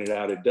pointed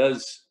out, it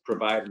does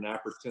provide an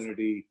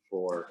opportunity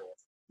for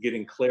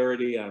getting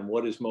clarity on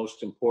what is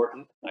most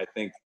important. I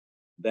think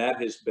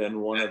that has been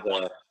one of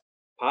the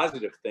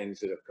positive things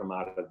that have come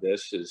out of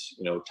this is,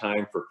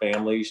 time for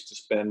families to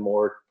spend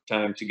more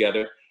time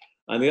together.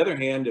 On the other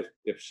hand,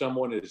 if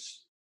someone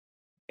is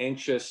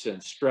anxious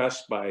and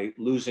stressed by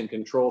losing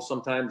control,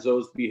 sometimes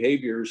those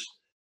behaviors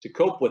to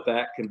cope with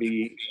that can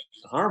be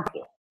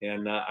harmful.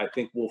 And I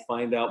think we'll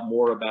find out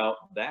more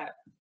about that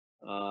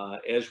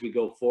as we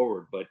go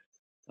forward. But,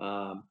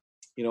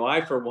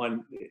 I, for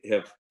one,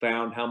 have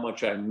found how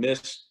much I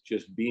miss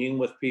just being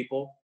with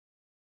people.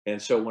 And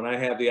so when I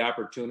have the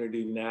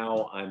opportunity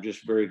now, I'm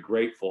just very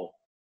grateful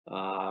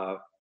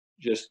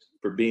just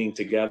for being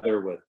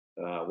together with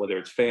whether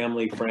it's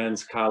family,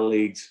 friends,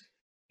 colleagues.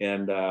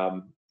 And,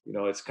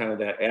 it's kind of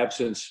that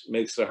absence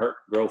makes the heart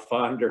grow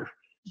fonder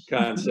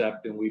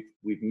concept. And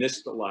we've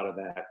missed a lot of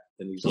that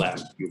in these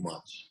last few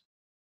months.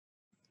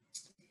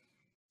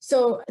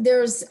 So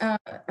there's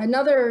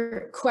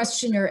another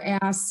questioner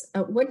asks,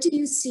 what do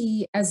you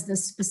see as the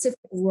specific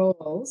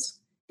roles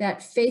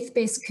that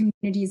faith-based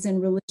communities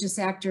and religious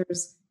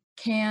actors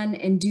can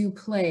and do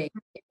play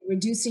in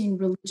reducing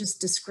religious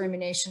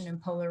discrimination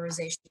and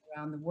polarization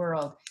around the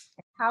world?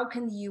 And how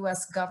can the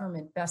U.S.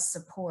 government best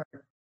support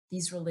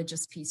these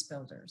religious peace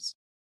builders?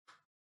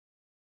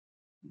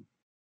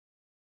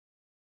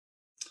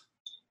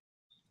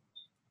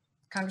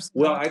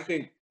 Congressman. Well, I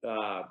think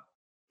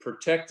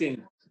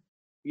protecting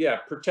yeah,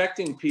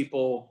 protecting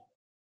people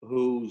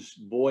whose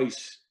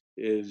voice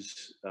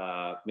is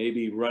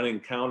maybe running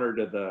counter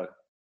to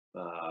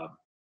the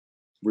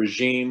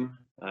regime.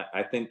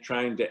 I think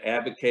trying to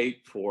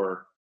advocate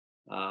for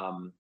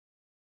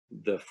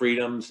the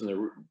freedoms and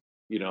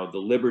the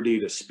liberty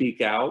to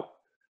speak out.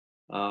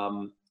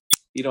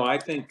 I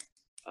think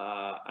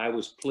I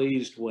was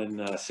pleased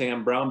when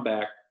Sam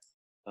Brownback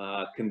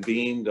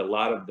convened a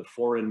lot of the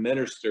foreign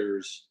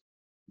ministers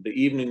the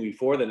evening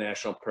before the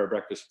National Prayer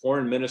Breakfast,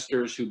 foreign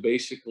ministers who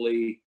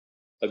basically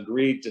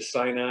agreed to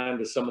sign on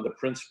to some of the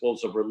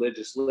principles of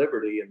religious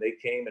liberty, and they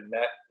came and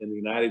met in the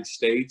United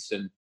States,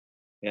 and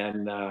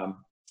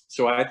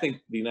so I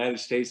think the United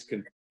States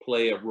can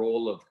play a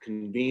role of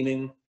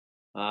convening.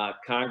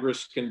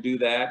 Congress can do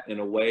that in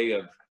a way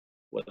of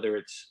whether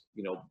it's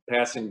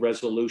passing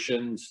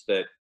resolutions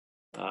that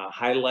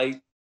highlight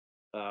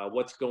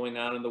what's going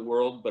on in the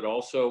world, but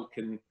also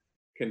can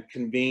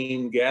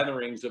convene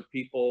gatherings of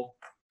people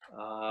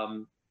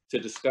to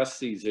discuss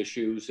these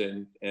issues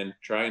and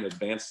try and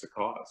advance the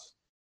cause.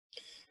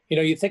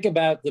 You think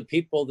about the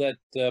people that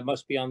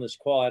must be on this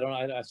call.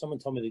 Someone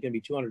told me there's going to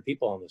be 200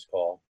 people on this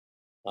call.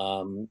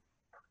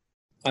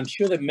 I'm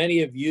sure that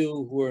many of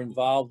you who are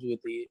involved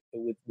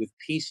with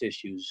peace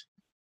issues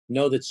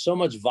know that so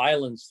much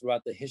violence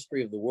throughout the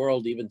history of the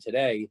world, even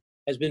today,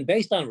 has been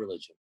based on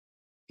religion.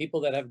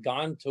 People that have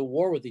gone to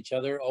war with each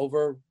other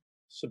over,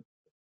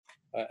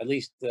 at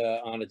least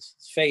on its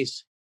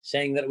face,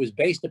 saying that it was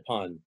based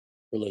upon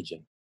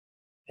religion.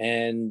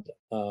 And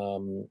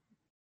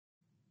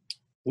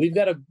we've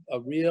got a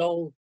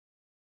real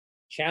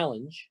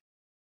challenge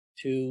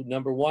to,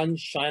 number one,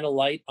 shine a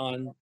light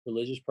on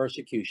religious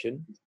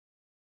persecution.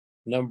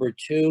 Number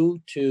two,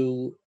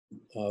 to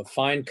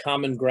find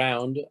common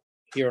ground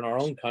here in our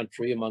own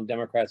country among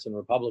Democrats and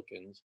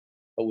Republicans,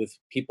 but with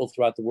people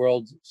throughout the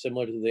world,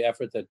 similar to the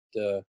effort that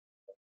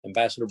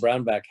Ambassador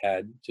Brownback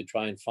had to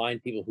try and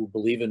find people who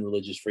believe in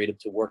religious freedom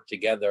to work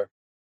together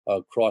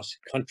across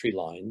country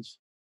lines.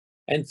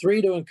 And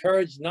three, to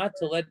encourage not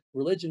to let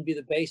religion be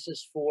the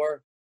basis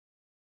for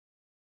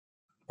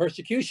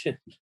persecution.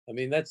 I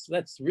mean, that's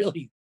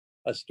really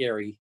a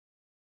scary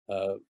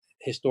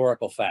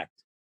historical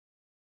fact.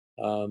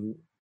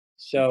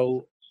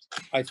 So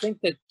I think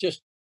that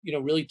just,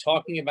 really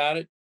talking about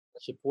it,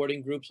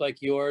 supporting groups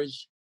like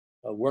yours,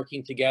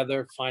 working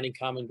together, finding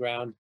common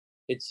ground.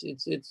 It's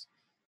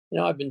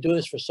I've been doing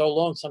this for so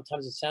long.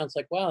 Sometimes it sounds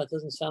like, wow, it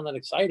doesn't sound that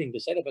exciting to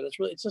say that, but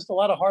it's just a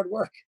lot of hard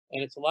work,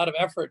 and it's a lot of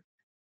effort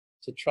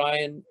to try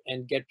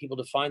and get people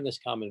to find this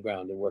common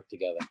ground and work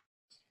together.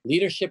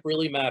 Leadership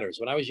really matters.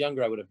 When I was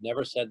younger, I would have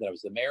never said that. I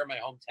was the mayor of my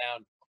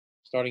hometown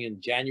starting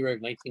in January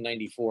of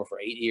 1994 for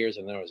 8 years,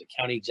 and then I was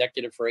a county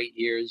executive for 8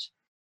 years,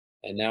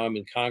 and now I'm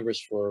in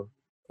Congress for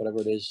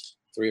whatever it is,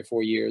 3 or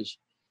 4 years.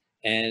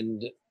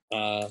 And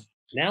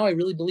now I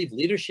really believe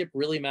leadership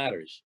really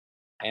matters,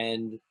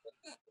 and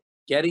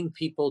getting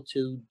people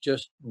to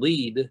just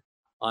lead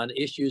on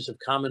issues of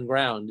common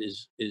ground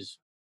is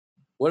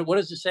what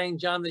is the saying,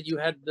 John, that you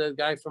had the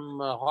guy from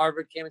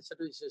Harvard came and said?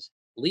 He says,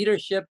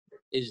 leadership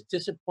is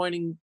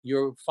disappointing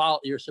your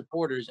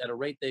supporters at a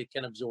rate they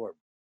can absorb.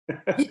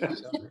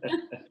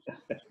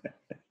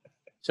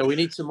 So we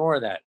need some more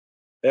of that.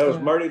 That was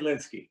Marty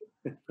Linsky.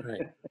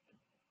 Right.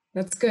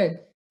 That's good.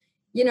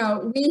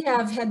 We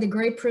have had the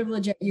great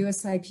privilege at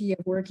USIP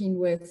of working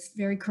with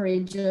very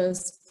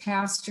courageous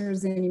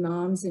pastors and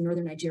imams in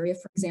northern Nigeria,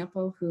 for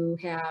example, who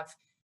have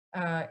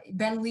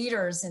been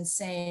leaders in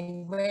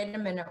saying, wait a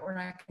minute, we're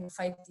not going to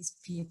fight these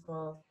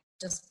people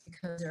just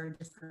because they're a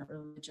different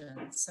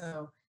religion.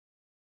 So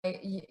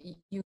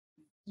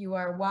you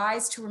are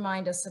wise to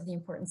remind us of the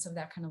importance of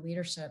that kind of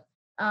leadership.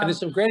 And there's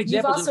some great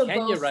examples in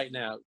Kenya both... right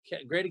now.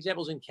 Great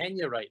examples in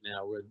Kenya right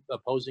now where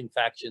opposing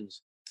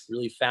factions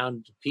really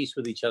found peace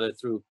with each other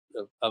through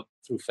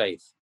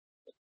faith.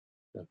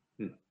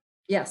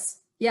 Yeah.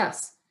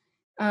 Yes.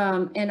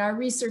 And our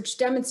research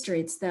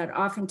demonstrates that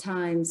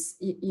oftentimes,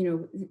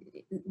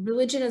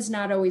 religion is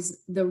not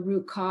always the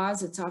root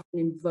cause. It's often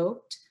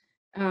invoked.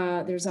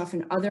 There's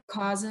often other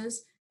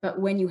causes. But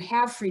when you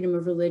have freedom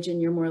of religion,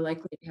 you're more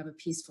likely to have a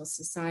peaceful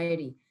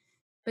society.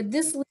 But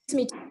this leads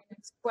me to the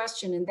next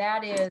question, and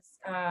that is,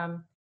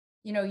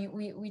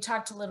 we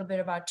talked a little bit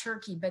about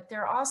Turkey, but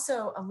there are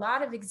also a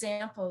lot of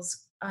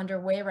examples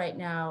underway right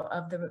now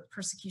of the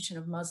persecution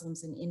of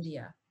Muslims in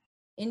India.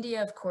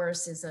 India, of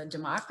course, is a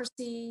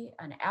democracy,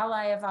 an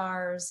ally of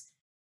ours.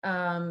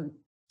 The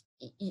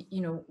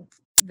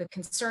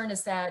concern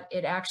is that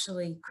it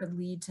actually could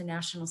lead to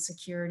national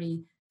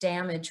security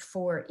damage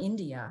for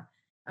India.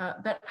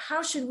 But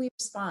how should we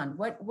respond?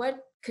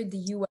 What could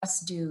the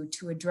U.S. do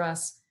to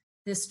address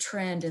this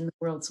trend in the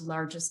world's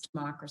largest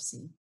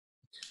democracy?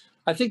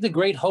 I think the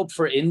great hope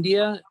for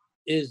India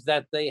is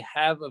that they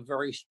have a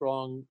very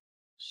strong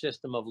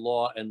system of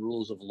law and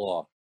rules of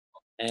law.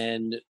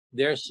 And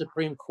their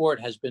Supreme Court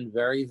has been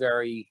very,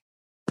 very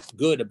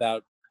good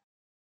about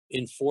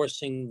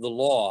enforcing the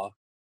law,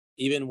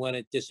 even when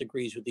it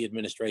disagrees with the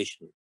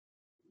administration.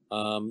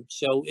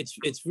 So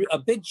it's a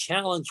big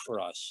challenge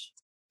for us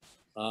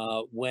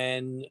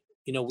when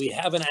we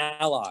have an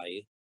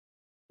ally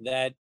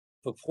that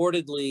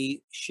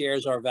purportedly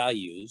shares our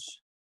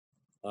values,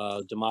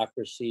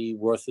 democracy,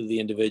 worth of the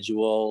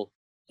individual,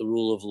 the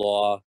rule of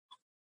law,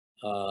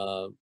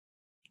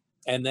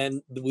 and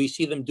then we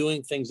see them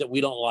doing things that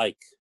we don't like.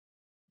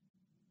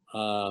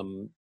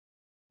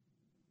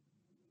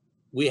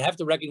 We have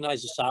to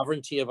recognize the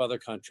sovereignty of other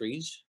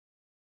countries.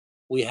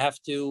 We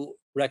have to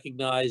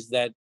recognize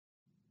that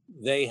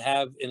they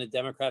have, in a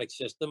democratic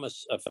system, a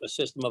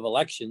system of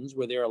elections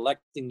where they're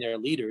electing their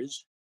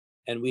leaders,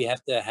 and we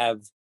have to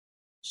have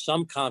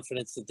some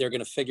confidence that they're going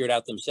to figure it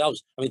out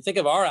themselves. I mean, think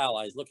of our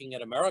allies looking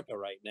at America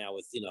right now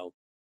with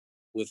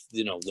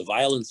the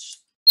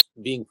violence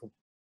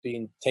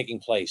taking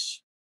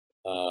place,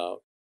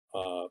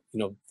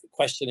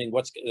 questioning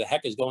what the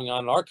heck is going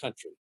on in our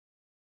country,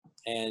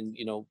 and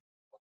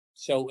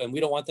and we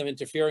don't want them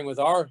interfering with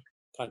our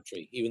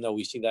country, even though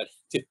we see that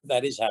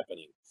that is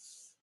happening.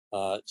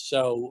 I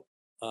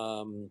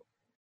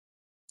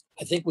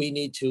think we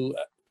need to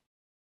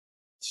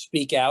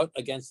speak out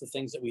against the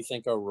things that we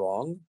think are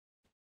wrong,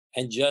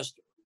 and just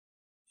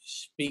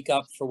speak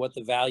up for what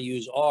the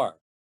values are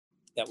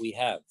that we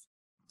have.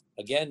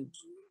 Again,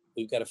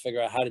 we've got to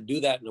figure out how to do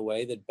that in a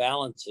way that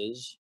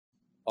balances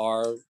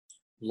our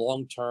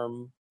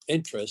long-term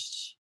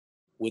interests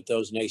with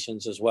those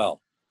nations as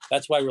well.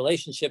 That's why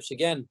relationships,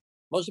 again,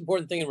 most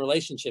important thing in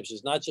relationships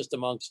is not just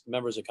amongst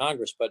members of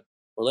Congress, but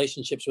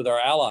relationships with our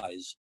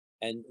allies.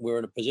 And we're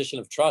in a position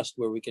of trust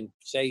where we can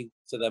say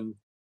to them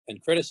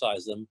and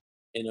criticize them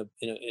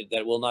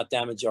that will not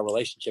damage our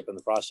relationship in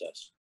the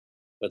process.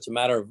 But it's a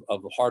matter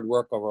of hard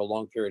work over a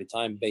long period of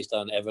time based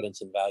on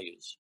evidence and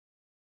values.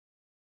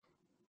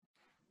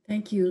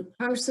 Thank you.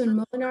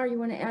 Congressman Molinar, you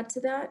want to add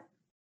to that?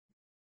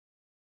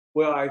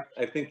 Well,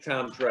 I think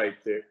Tom's right.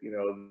 That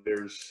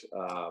there's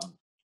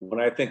when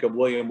I think of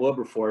William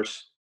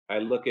Wilberforce, I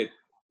look at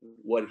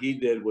what he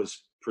did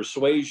was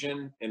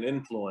persuasion and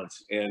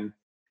influence, and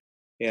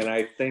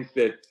I think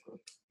that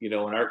in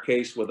our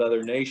case with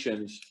other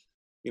nations,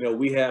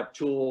 we have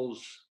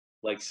tools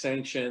like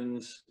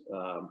sanctions.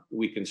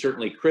 We can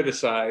certainly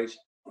criticize,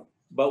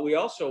 but we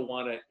also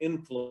want to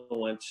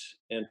influence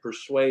and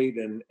persuade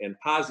in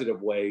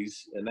positive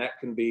ways, and that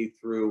can be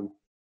through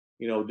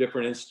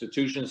different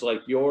institutions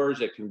like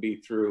yours. It can be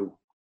through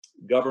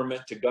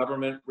government to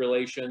government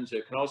relations.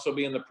 It can also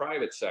be in the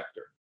private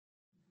sector.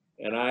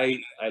 And I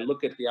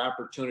look at the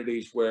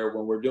opportunities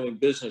when we're doing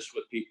business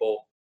with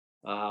people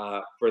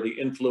for the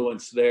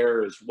influence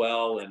there as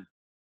well.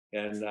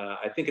 And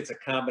I think it's a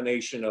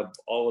combination of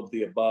all of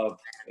the above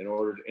in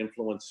order to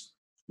influence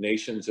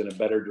nations in a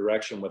better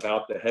direction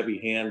without the heavy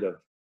hand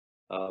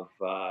of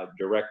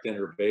direct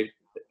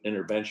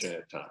intervention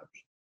at times.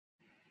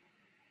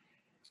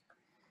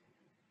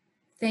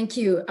 Thank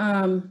you.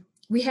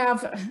 We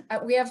have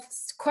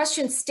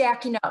questions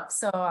stacking up,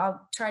 so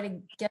I'll try to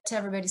get to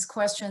everybody's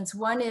questions.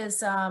 One is,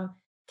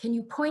 can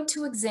you point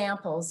to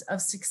examples of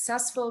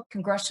successful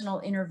congressional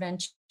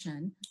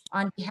intervention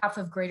on behalf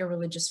of greater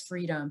religious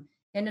freedom?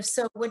 And if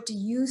so, what do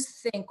you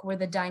think were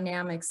the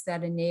dynamics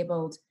that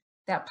enabled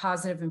that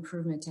positive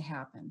improvement to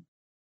happen?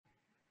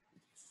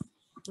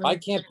 I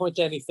can't point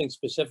to anything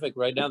specific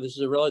right now. This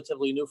is a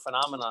relatively new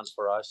phenomenon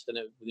for us, and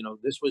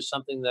this was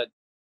something that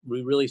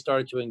we really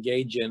started to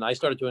engage in. I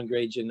started to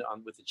engage in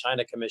with the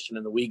China Commission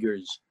and the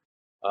Uyghurs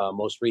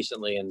most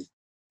recently, and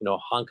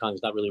Hong Kong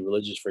is not really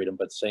religious freedom,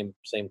 but same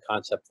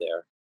concept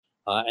there.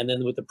 And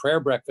then with the prayer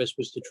breakfast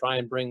was to try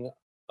and bring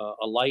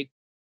a light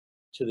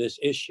to this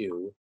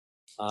issue.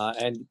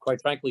 And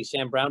quite frankly,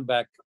 Sam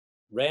Brownback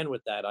ran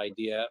with that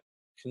idea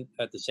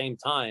at the same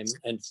time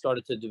and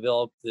started to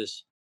develop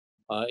this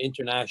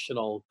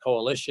international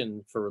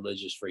coalition for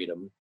religious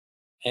freedom.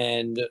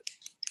 And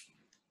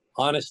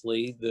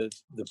honestly, the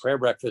prayer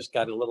breakfast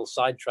got a little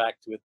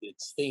sidetracked with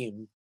its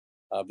theme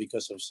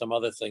because of some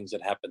other things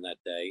that happened that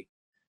day,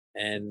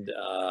 and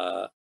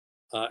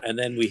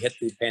then we hit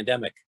the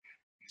pandemic,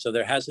 so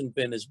there hasn't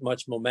been as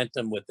much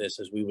momentum with this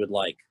as we would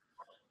like.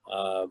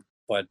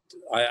 But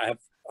I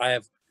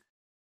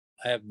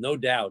have no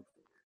doubt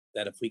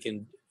that if we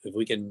can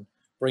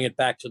bring it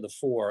back to the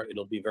fore,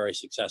 it'll be very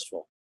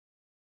successful.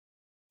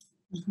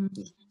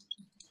 Mm-hmm.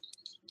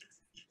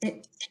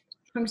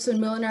 Congressman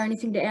Molinar,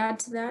 anything to add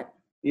to that?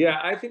 Yeah,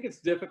 I think it's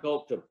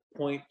difficult to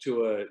point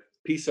to a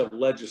piece of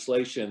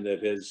legislation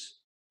that has,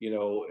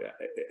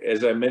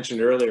 as I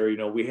mentioned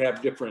earlier, we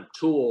have different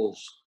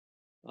tools,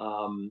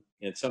 and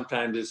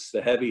sometimes it's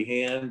the heavy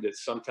hand,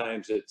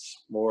 sometimes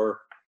it's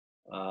more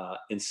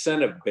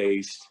incentive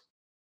based.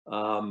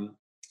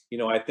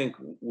 I think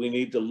we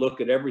need to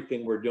look at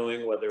everything we're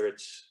doing, whether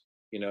it's,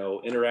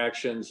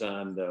 interactions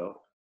on the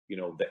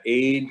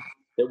aid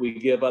that we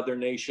give other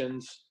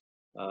nations,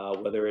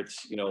 whether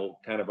it's,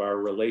 kind of our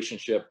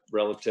relationship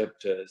relative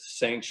to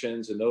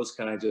sanctions and those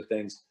kinds of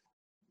things.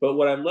 But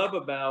what I love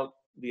about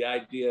the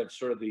idea of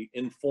sort of the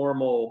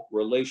informal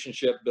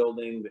relationship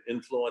building, the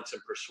influence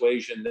and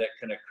persuasion that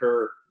can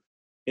occur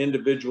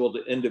individual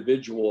to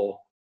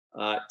individual,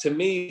 to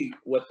me,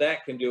 what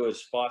that can do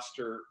is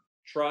foster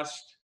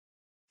trust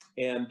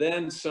and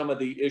then some of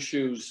the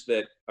issues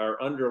that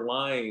are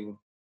underlying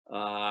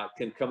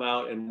can come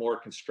out in more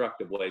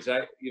constructive ways.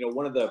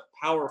 One of the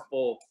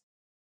powerful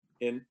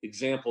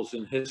examples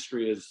in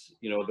history is,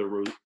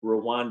 the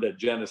Rwanda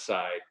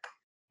genocide.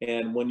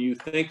 And when you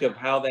think of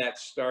how that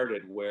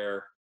started,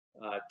 where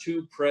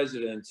two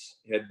presidents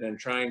had been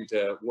trying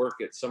to work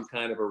at some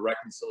kind of a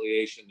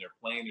reconciliation, their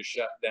plane is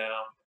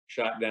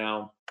shot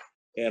down,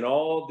 and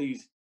all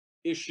these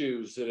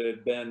issues that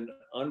had been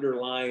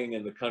underlying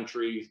in the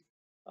country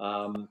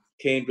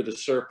came to the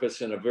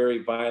surface in a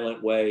very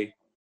violent way.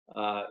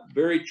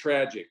 Very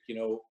tragic.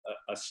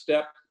 A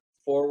step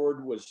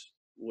forward was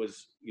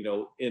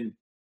in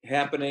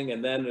happening,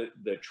 and then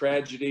the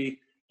tragedy,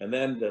 and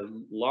then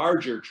the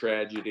larger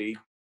tragedy.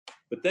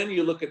 But then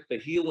you look at the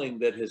healing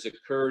that has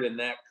occurred in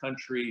that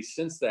country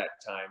since that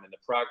time, and the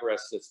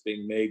progress that's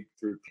being made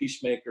through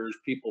peacemakers,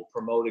 people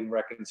promoting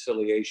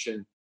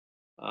reconciliation.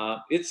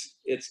 We've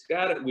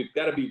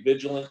got to be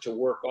vigilant to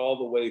work all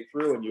the way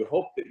through, and you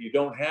hope that you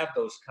don't have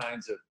those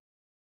kinds of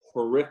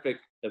horrific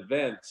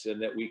events,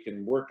 and that we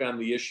can work on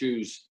the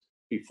issues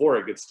before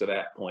it gets to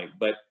that point.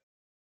 But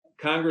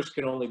Congress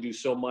can only do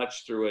so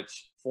much through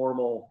its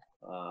formal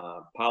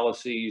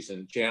policies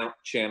and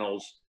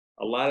channels.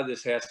 A lot of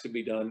this has to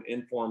be done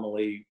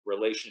informally,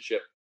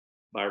 relationship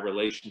by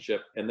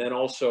relationship, and then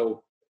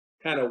also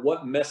kind of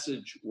what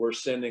message we're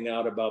sending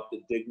out about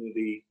the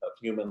dignity of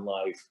human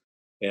life,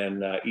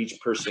 and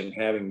each person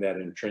having that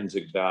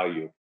intrinsic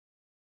value.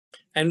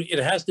 And it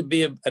has to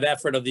be an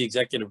effort of the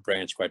executive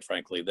branch, quite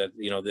frankly, that,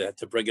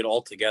 to bring it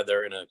all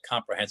together in a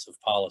comprehensive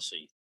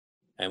policy.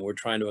 And we're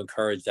trying to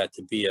encourage that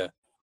to be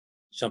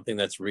something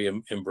that's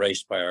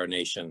embraced by our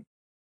nation,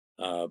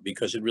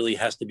 because it really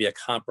has to be a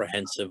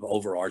comprehensive,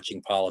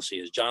 overarching policy.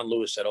 As John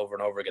Lewis said over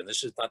and over again,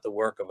 this is not the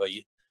work of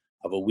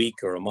a week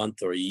or a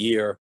month or a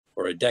year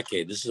or a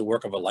decade. This is the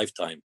work of a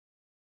lifetime.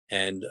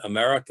 And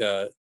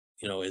America,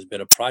 has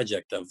been a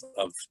project of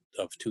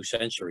 2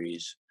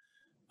 centuries.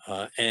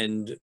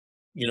 And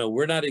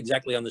we're not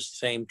exactly on the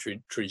same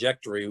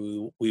trajectory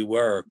we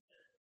were,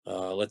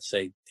 let's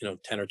say,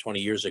 10 or 20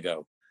 years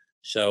ago.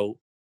 So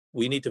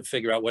we need to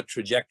figure out what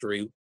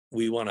trajectory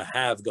we want to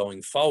have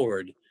going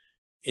forward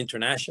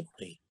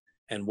internationally,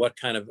 and what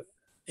kind of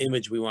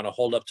image we want to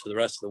hold up to the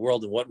rest of the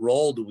world, and what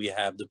role do we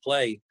have to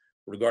play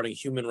regarding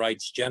human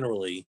rights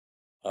generally,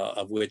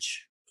 of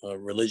which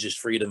religious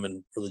freedom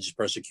and religious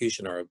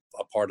persecution are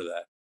a part of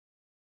that.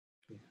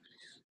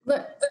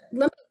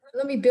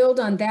 Let me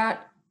build on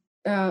that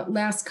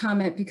last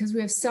comment, because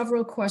we have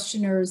several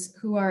questioners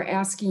who are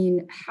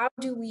asking, how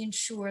do we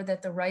ensure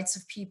that the rights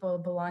of people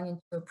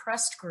belonging to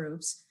oppressed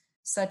groups,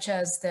 such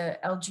as the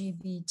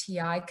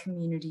LGBTI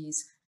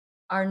communities,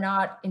 are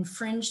not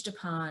infringed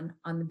upon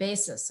on the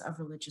basis of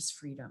religious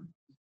freedom?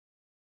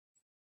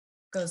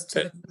 That's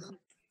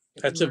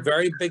a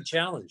very big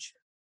challenge.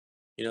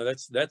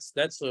 That's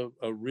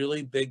a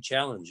really big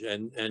challenge.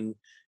 And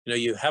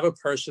you have a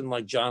person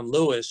like John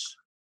Lewis,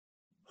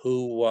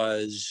 who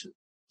was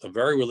a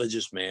very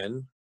religious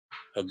man,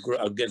 an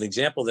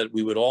example that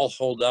we would all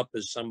hold up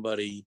as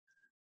somebody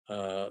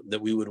that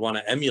we would want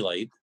to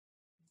emulate.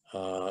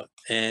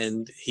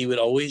 And he would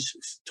always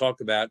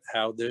talk about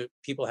how the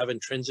people have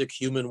intrinsic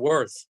human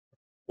worth,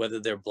 whether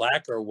they're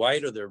black or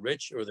white, or they're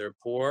rich or they're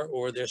poor,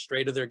 or they're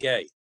straight or they're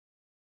gay.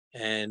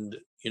 And,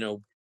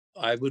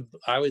 I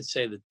would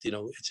say that,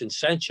 it's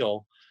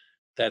essential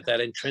that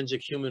that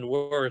intrinsic human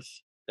worth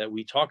that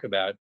we talk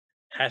about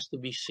has to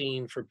be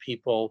seen for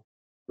people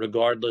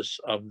regardless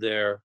of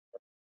their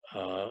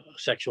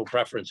sexual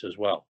preference as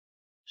well.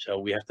 So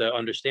we have to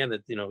understand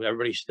that,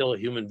 everybody's still a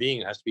human being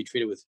and has to be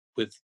treated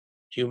with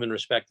human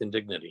respect and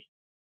dignity.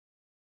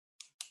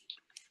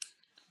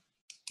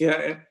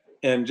 Yeah,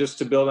 and just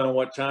to build on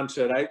what Tom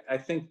said, I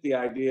think the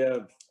idea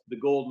of the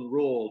golden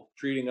rule,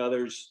 treating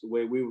others the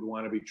way we would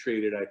want to be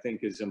treated, I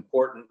think is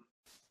important.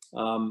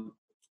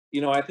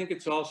 I think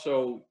it's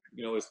also,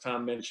 as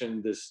Tom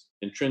mentioned, this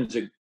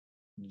intrinsic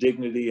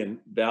dignity and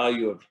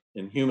value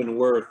and human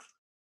worth,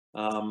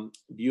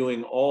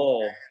 viewing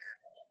all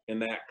in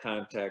that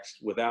context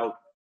without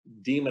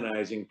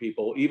demonizing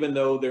people, even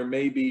though there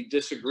may be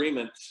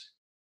disagreements.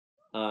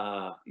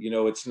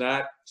 It's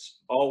not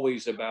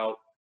always about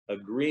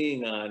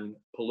agreeing on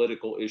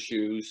political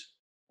issues.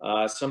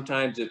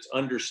 Sometimes it's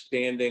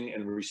understanding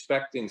and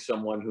respecting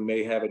someone who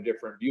may have a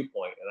different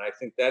viewpoint. And I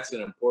think that's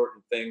an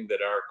important thing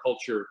that our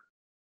culture,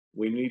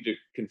 we need to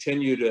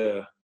continue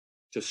to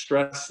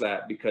stress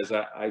that, because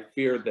I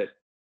fear that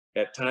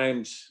at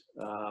times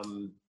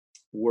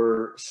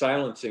we're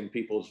silencing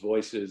people's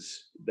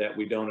voices that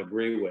we don't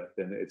agree with.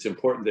 And it's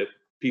important that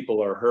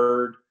people are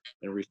heard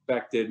and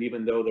respected,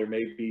 even though there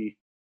may be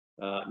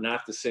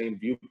not the same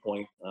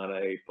viewpoint on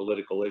a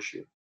political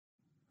issue.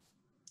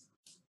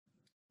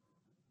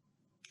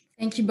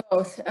 Thank you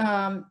both.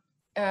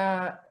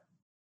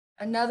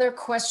 Another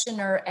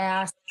questioner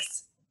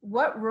asks,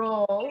 what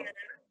role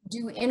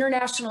do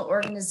international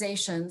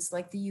organizations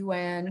like the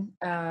UN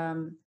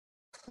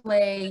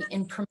play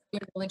in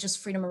promoting religious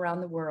freedom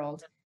around the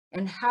world?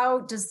 And how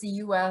does the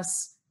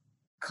US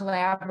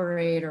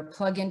collaborate or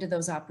plug into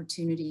those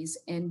opportunities,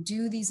 and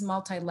do these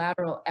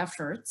multilateral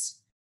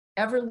efforts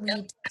ever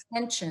lead to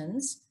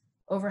tensions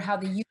over how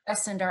the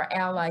U.S. and our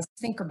allies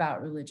think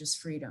about religious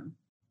freedom?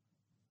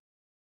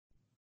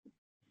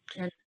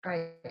 And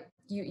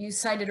you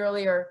cited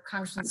earlier,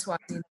 Congressman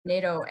Suozzi,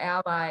 NATO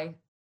ally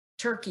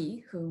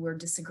Turkey, who we're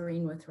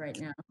disagreeing with right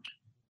now.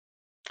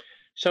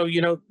 So,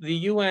 the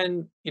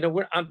UN,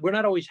 we're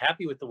not always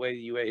happy with the way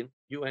the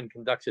UN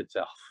conducts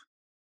itself.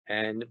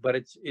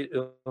 But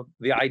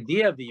the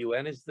idea of the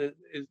UN is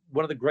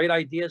one of the great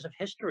ideas of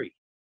history.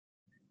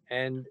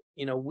 And,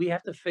 we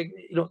have to figure,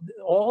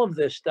 all of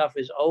this stuff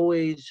is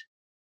always,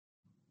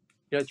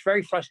 it's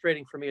very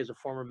frustrating for me as a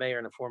former mayor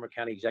and a former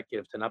county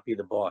executive to not be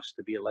the boss,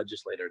 to be a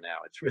legislator now.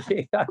 It's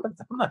really, I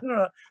don't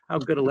know how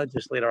good a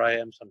legislator I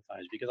am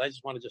sometimes, because I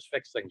just want to just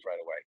fix things right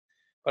away.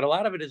 But a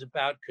lot of it is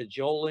about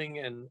cajoling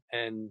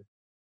and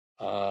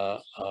a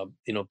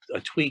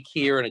tweak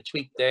here and a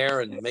tweak there,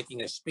 and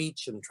making a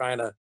speech and trying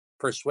to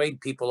persuade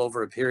people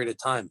over a period of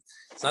time.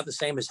 It's not the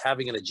same as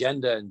having an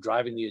agenda and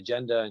driving the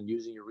agenda and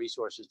using your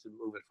resources to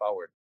move it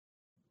forward.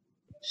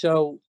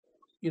 So,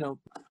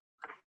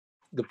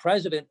 the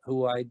president,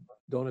 who I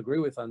don't agree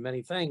with on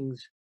many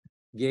things,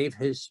 gave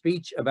his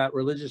speech about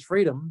religious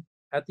freedom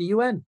at the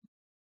UN.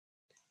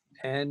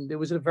 And it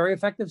was a very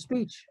effective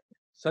speech,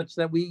 such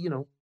that we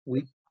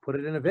put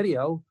it in a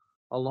video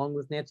along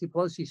with Nancy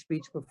Pelosi's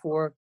speech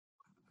before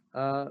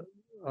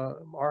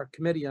our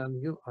committee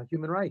on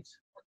human rights.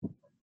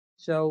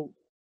 So,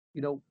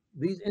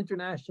 these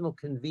international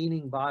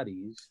convening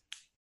bodies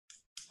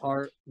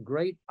are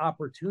great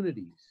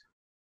opportunities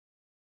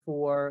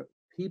for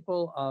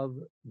people of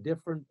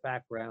different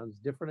backgrounds,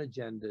 different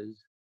agendas,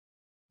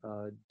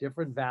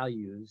 different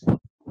values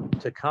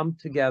to come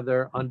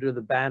together under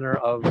the banner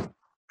of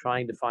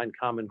trying to find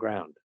common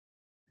ground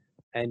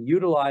and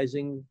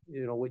utilizing,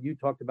 what you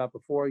talked about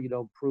before,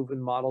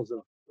 proven models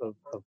of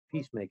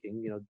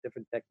peacemaking,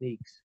 different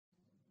techniques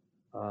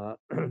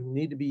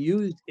need to be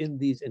used in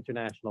these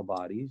international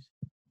bodies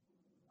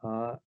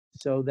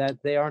so that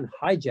they aren't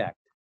hijacked.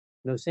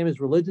 Same as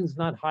religion's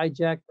not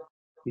hijacked,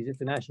 these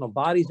international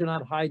bodies are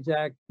not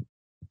hijacked.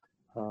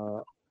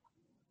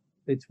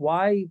 It's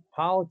why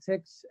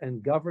politics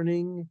and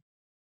governing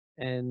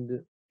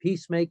and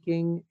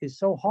peacemaking is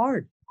so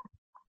hard,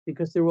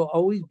 because there will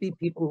always be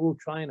people who will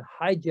try and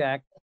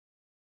hijack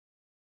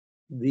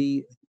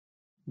the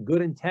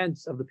good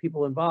intents of the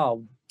people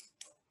involved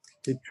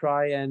to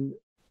try and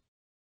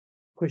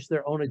push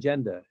their own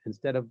agenda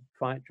instead of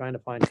trying to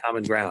find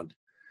common ground.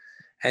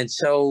 And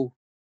so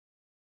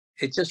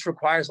it just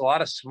requires a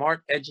lot of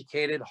smart,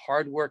 educated,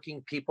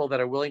 hardworking people that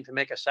are willing to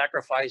make a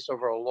sacrifice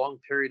over a long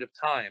period of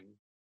time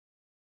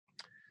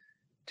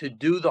to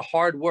do the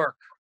hard work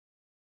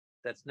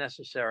that's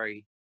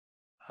necessary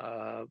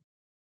to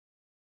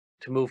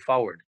move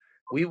forward.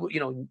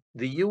 The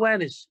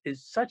UN is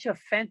such a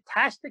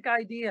fantastic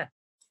idea.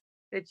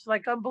 It's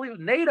like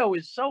unbelievable. NATO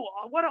is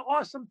what an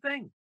awesome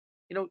thing.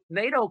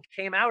 NATO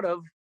came out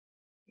of,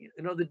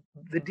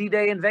 the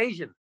D-Day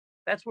invasion.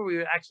 That's where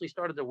we actually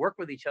started to work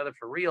with each other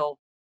for real,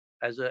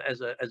 as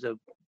a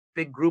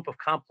big group of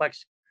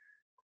complex,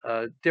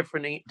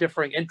 differing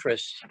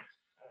interests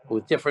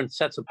with different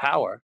sets of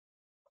power.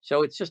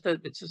 So it's just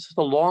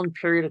a long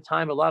period of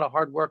time, a lot of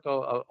hard work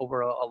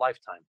over a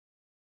lifetime.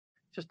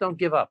 Just don't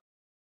give up.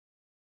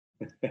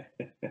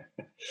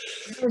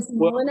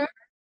 Well,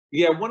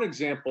 yeah, one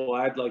example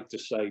I'd like to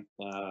cite,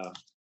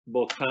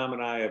 both Tom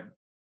and I have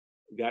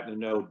gotten to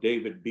know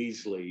David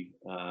Beasley,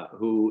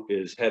 who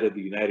is head of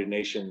the United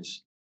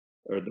Nations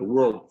or the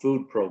World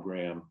Food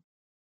Program.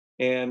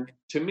 And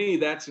to me,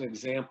 that's an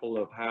example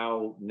of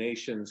how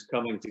nations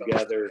coming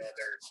together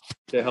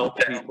to help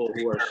people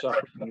who are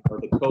suffering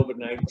from the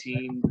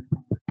COVID-19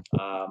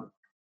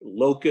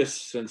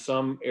 locusts in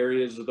some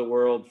areas of the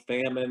world,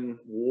 famine,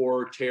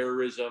 war,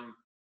 terrorism,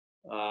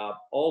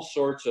 all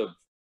sorts of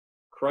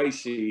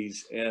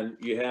crises. And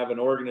you have an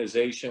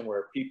organization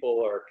where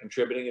people are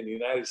contributing, and the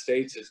United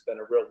States has been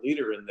a real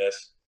leader in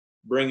this,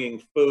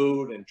 bringing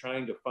food and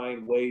trying to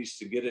find ways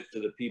to get it to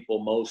the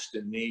people most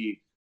in need.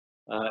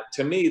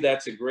 To me,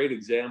 that's a great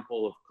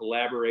example of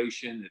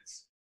collaboration.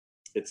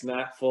 It's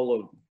not full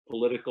of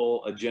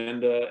political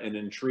agenda and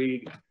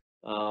intrigue.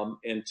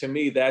 And to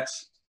me,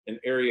 that's an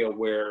area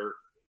where,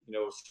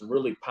 some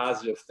really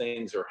positive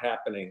things are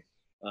happening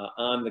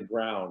on the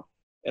ground.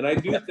 And I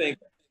do think,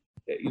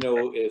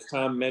 as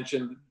Tom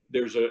mentioned,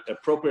 there's an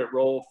appropriate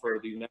role for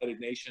the United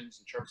Nations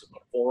in terms of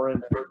a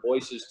forum for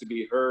voices to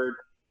be heard.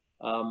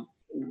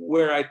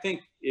 Where I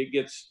think it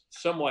gets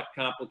somewhat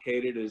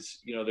complicated is,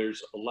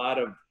 there's a lot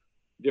of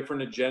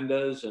different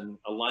agendas and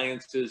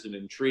alliances and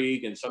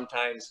intrigue, and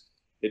sometimes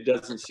it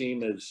doesn't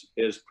seem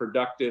as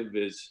productive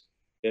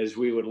as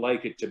we would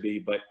like it to be.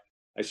 But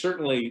I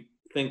certainly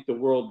think the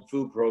World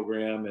Food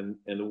Program and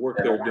the work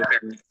they're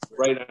doing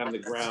right on the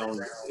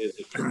ground is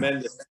a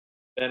tremendous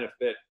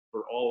benefit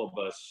for all of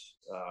us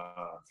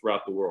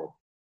throughout the world.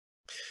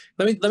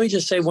 Let me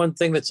just say one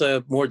thing that's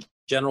a more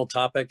general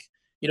topic.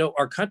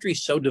 Our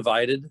country's so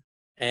divided,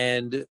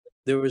 and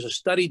there was a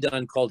study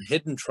done called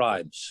Hidden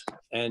Tribes,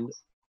 and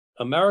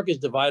America is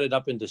divided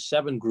up into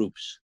 7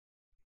 groups.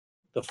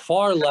 The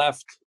far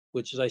left,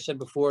 which, as I said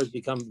before, has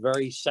become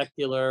very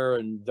secular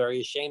and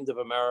very ashamed of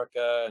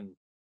America and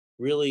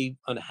really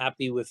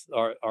unhappy with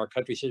our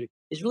country's history,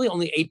 is really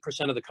only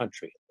 8% of the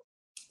country.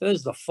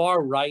 There's the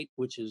far right,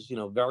 which is,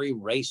 very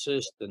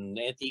racist and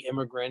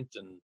anti-immigrant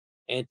and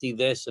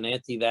anti-this and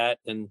anti-that,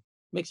 and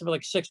makes up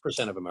like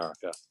 6% of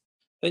America.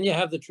 Then you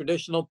have the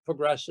traditional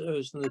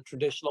progressives and the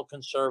traditional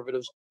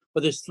conservatives.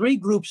 But there's 3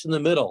 groups in the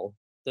middle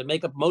that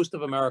make up most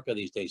of America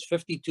these days,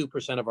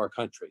 52% of our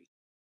country,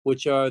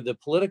 which are the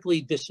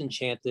politically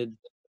disenchanted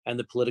and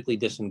the politically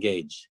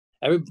disengaged.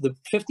 The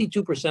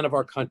 52% of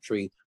our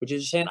country, which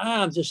is saying,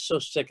 I'm just so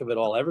sick of it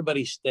all.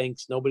 Everybody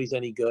stinks. Nobody's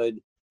any good.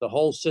 The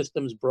whole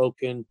system's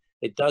broken.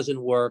 It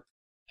doesn't work.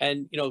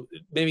 And, it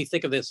made me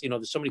think of this,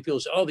 there's so many people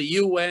say, the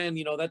UN,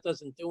 that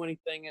doesn't do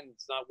anything and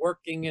it's not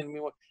working.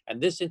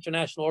 And this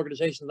international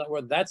organization is not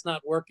working. That's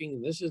not working.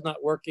 And this is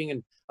not working.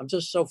 And I'm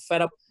just so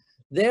fed up.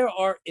 There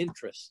are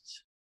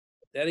interests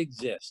that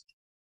exist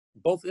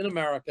both in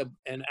America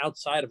and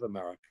outside of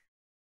America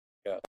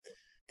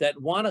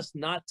that want us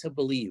not to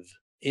believe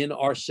in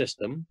our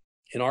system,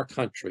 in our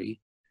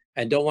country,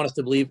 and don't want us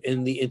to believe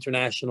in the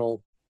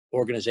international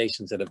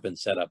organizations that have been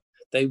set up.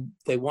 They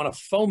want to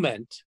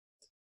foment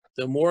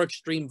the more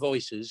extreme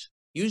voices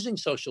using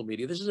social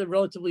media.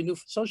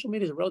 Social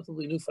media is a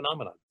relatively new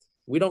phenomenon.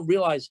 We don't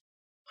realize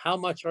how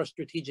much our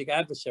strategic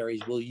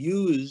adversaries will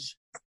use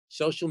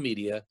social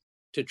media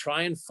to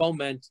try and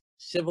foment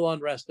civil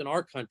unrest in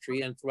our country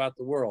and throughout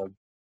the world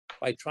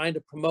by trying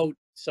to promote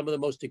some of the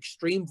most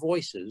extreme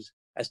voices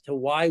as to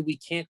why we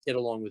can't get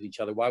along with each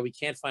other, why we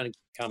can't find a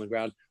common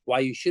ground, why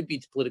you should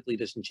be politically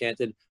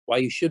disenchanted, why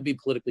you should be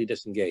politically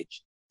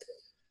disengaged.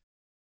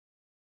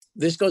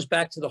 This goes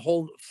back to the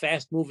whole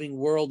fast-moving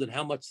world and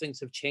how much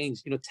things have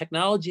changed.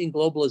 Technology and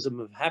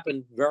globalism have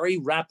happened very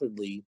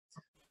rapidly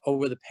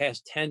over the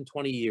past 10,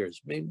 20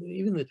 years, maybe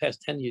even the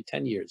past 10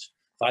 years,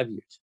 5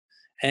 years.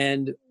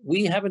 And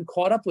we haven't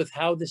caught up with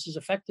how this is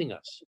affecting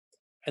us.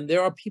 And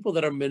there are people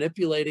that are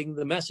manipulating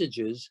the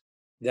messages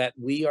that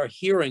we are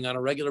hearing on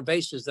a regular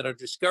basis that are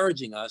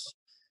discouraging us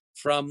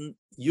from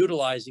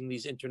utilizing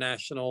these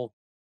international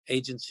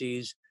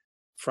agencies,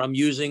 from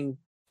using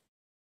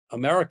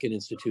American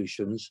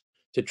institutions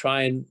to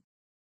try and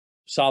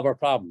solve our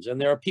problems. And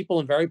there are people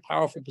in very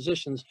powerful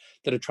positions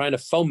that are trying to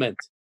foment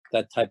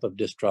that type of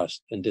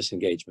distrust and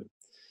disengagement.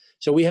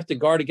 So we have to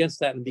guard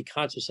against that and be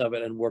conscious of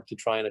it and work to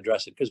try and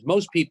address it. Because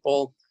most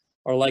people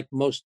are like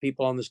most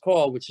people on this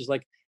call, which is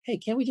like, hey,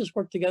 can't we just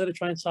work together to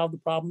try and solve the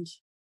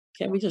problems?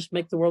 Can't we just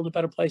make the world a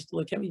better place to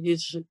live? Can't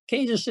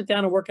you just sit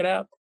down and work it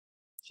out?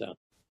 So.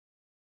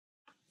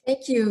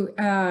 Thank you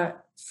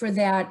for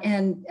that.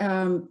 And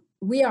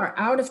we are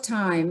out of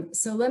time.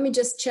 So let me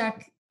just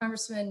check,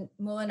 Congressman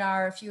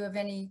Moolenaar, if you have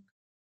any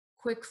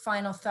quick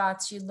final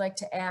thoughts you'd like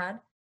to add.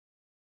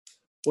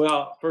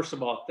 Well, first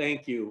of all,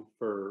 thank you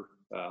for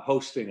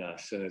hosting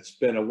us. And it's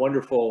been a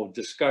wonderful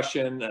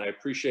discussion. I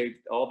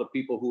appreciate all the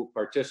people who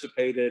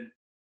participated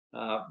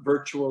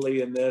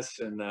virtually in this.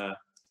 And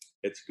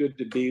it's good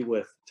to be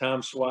with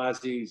Tom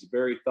Suozzi. He's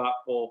very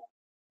thoughtful.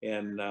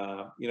 And,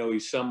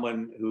 he's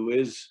someone who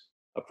is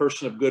a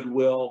person of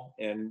goodwill.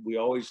 And we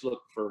always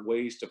look for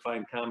ways to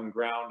find common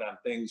ground on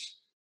things,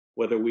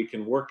 whether we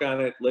can work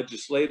on it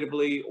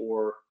legislatively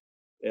or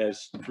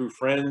as through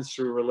friends,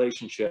 through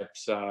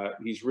relationships.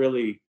 He's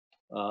really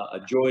a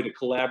joy to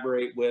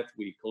collaborate with.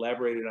 We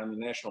collaborated on the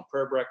National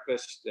Prayer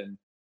Breakfast and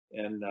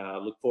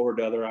look forward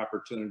to other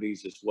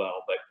opportunities as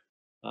well. But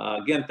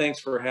again, thanks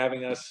for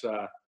having us.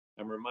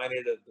 I'm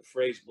reminded of the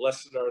phrase,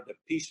 blessed are the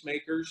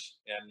peacemakers,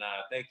 and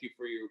thank you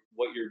for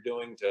what you're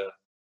doing to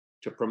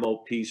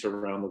promote peace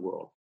around the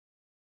world.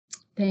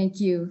 Thank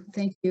you.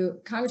 Thank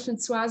you. Congressman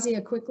Suozzi,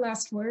 a quick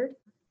last word.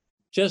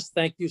 Just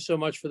thank you so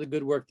much for the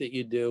good work that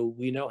you do.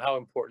 We know how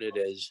important it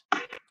is,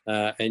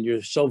 and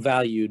you're so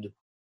valued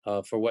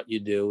for what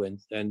you do. And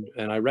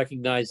I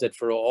recognize that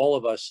for all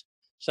of us,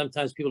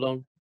 sometimes people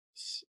don't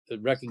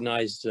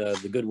recognize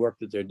the good work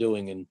that they're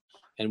doing,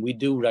 and we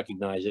do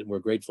recognize it. And we're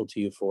grateful to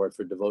you for it,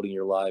 for devoting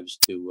your lives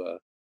to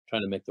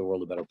trying to make the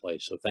world a better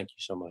place. So thank you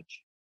so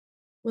much.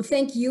 Well,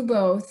 thank you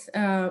both.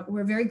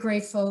 We're very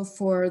grateful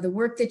for the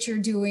work that you're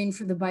doing,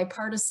 for the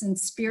bipartisan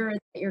spirit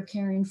that you're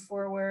carrying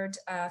forward.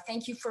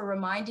 Thank you for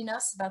reminding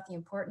us about the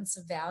importance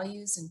of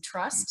values and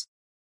trust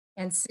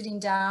and sitting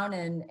down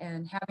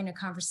and having a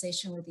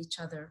conversation with each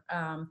other.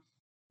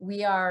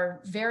 We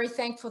are very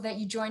thankful that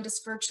you joined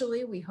us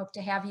virtually. We hope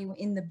to have you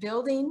in the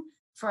building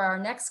for our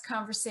next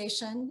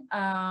conversation.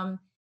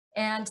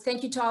 And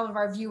thank you to all of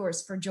our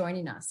viewers for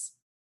joining us.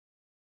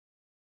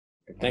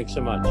 Thanks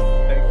so much.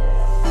 Thank you.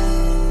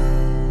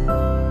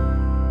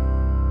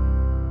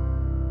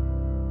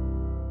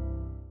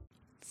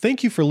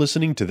 Thank you for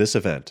listening to this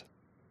event.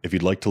 If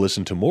you'd like to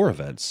listen to more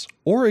events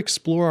or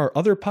explore our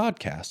other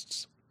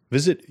podcasts,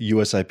 visit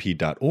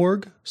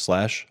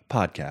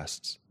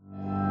usip.org/podcasts.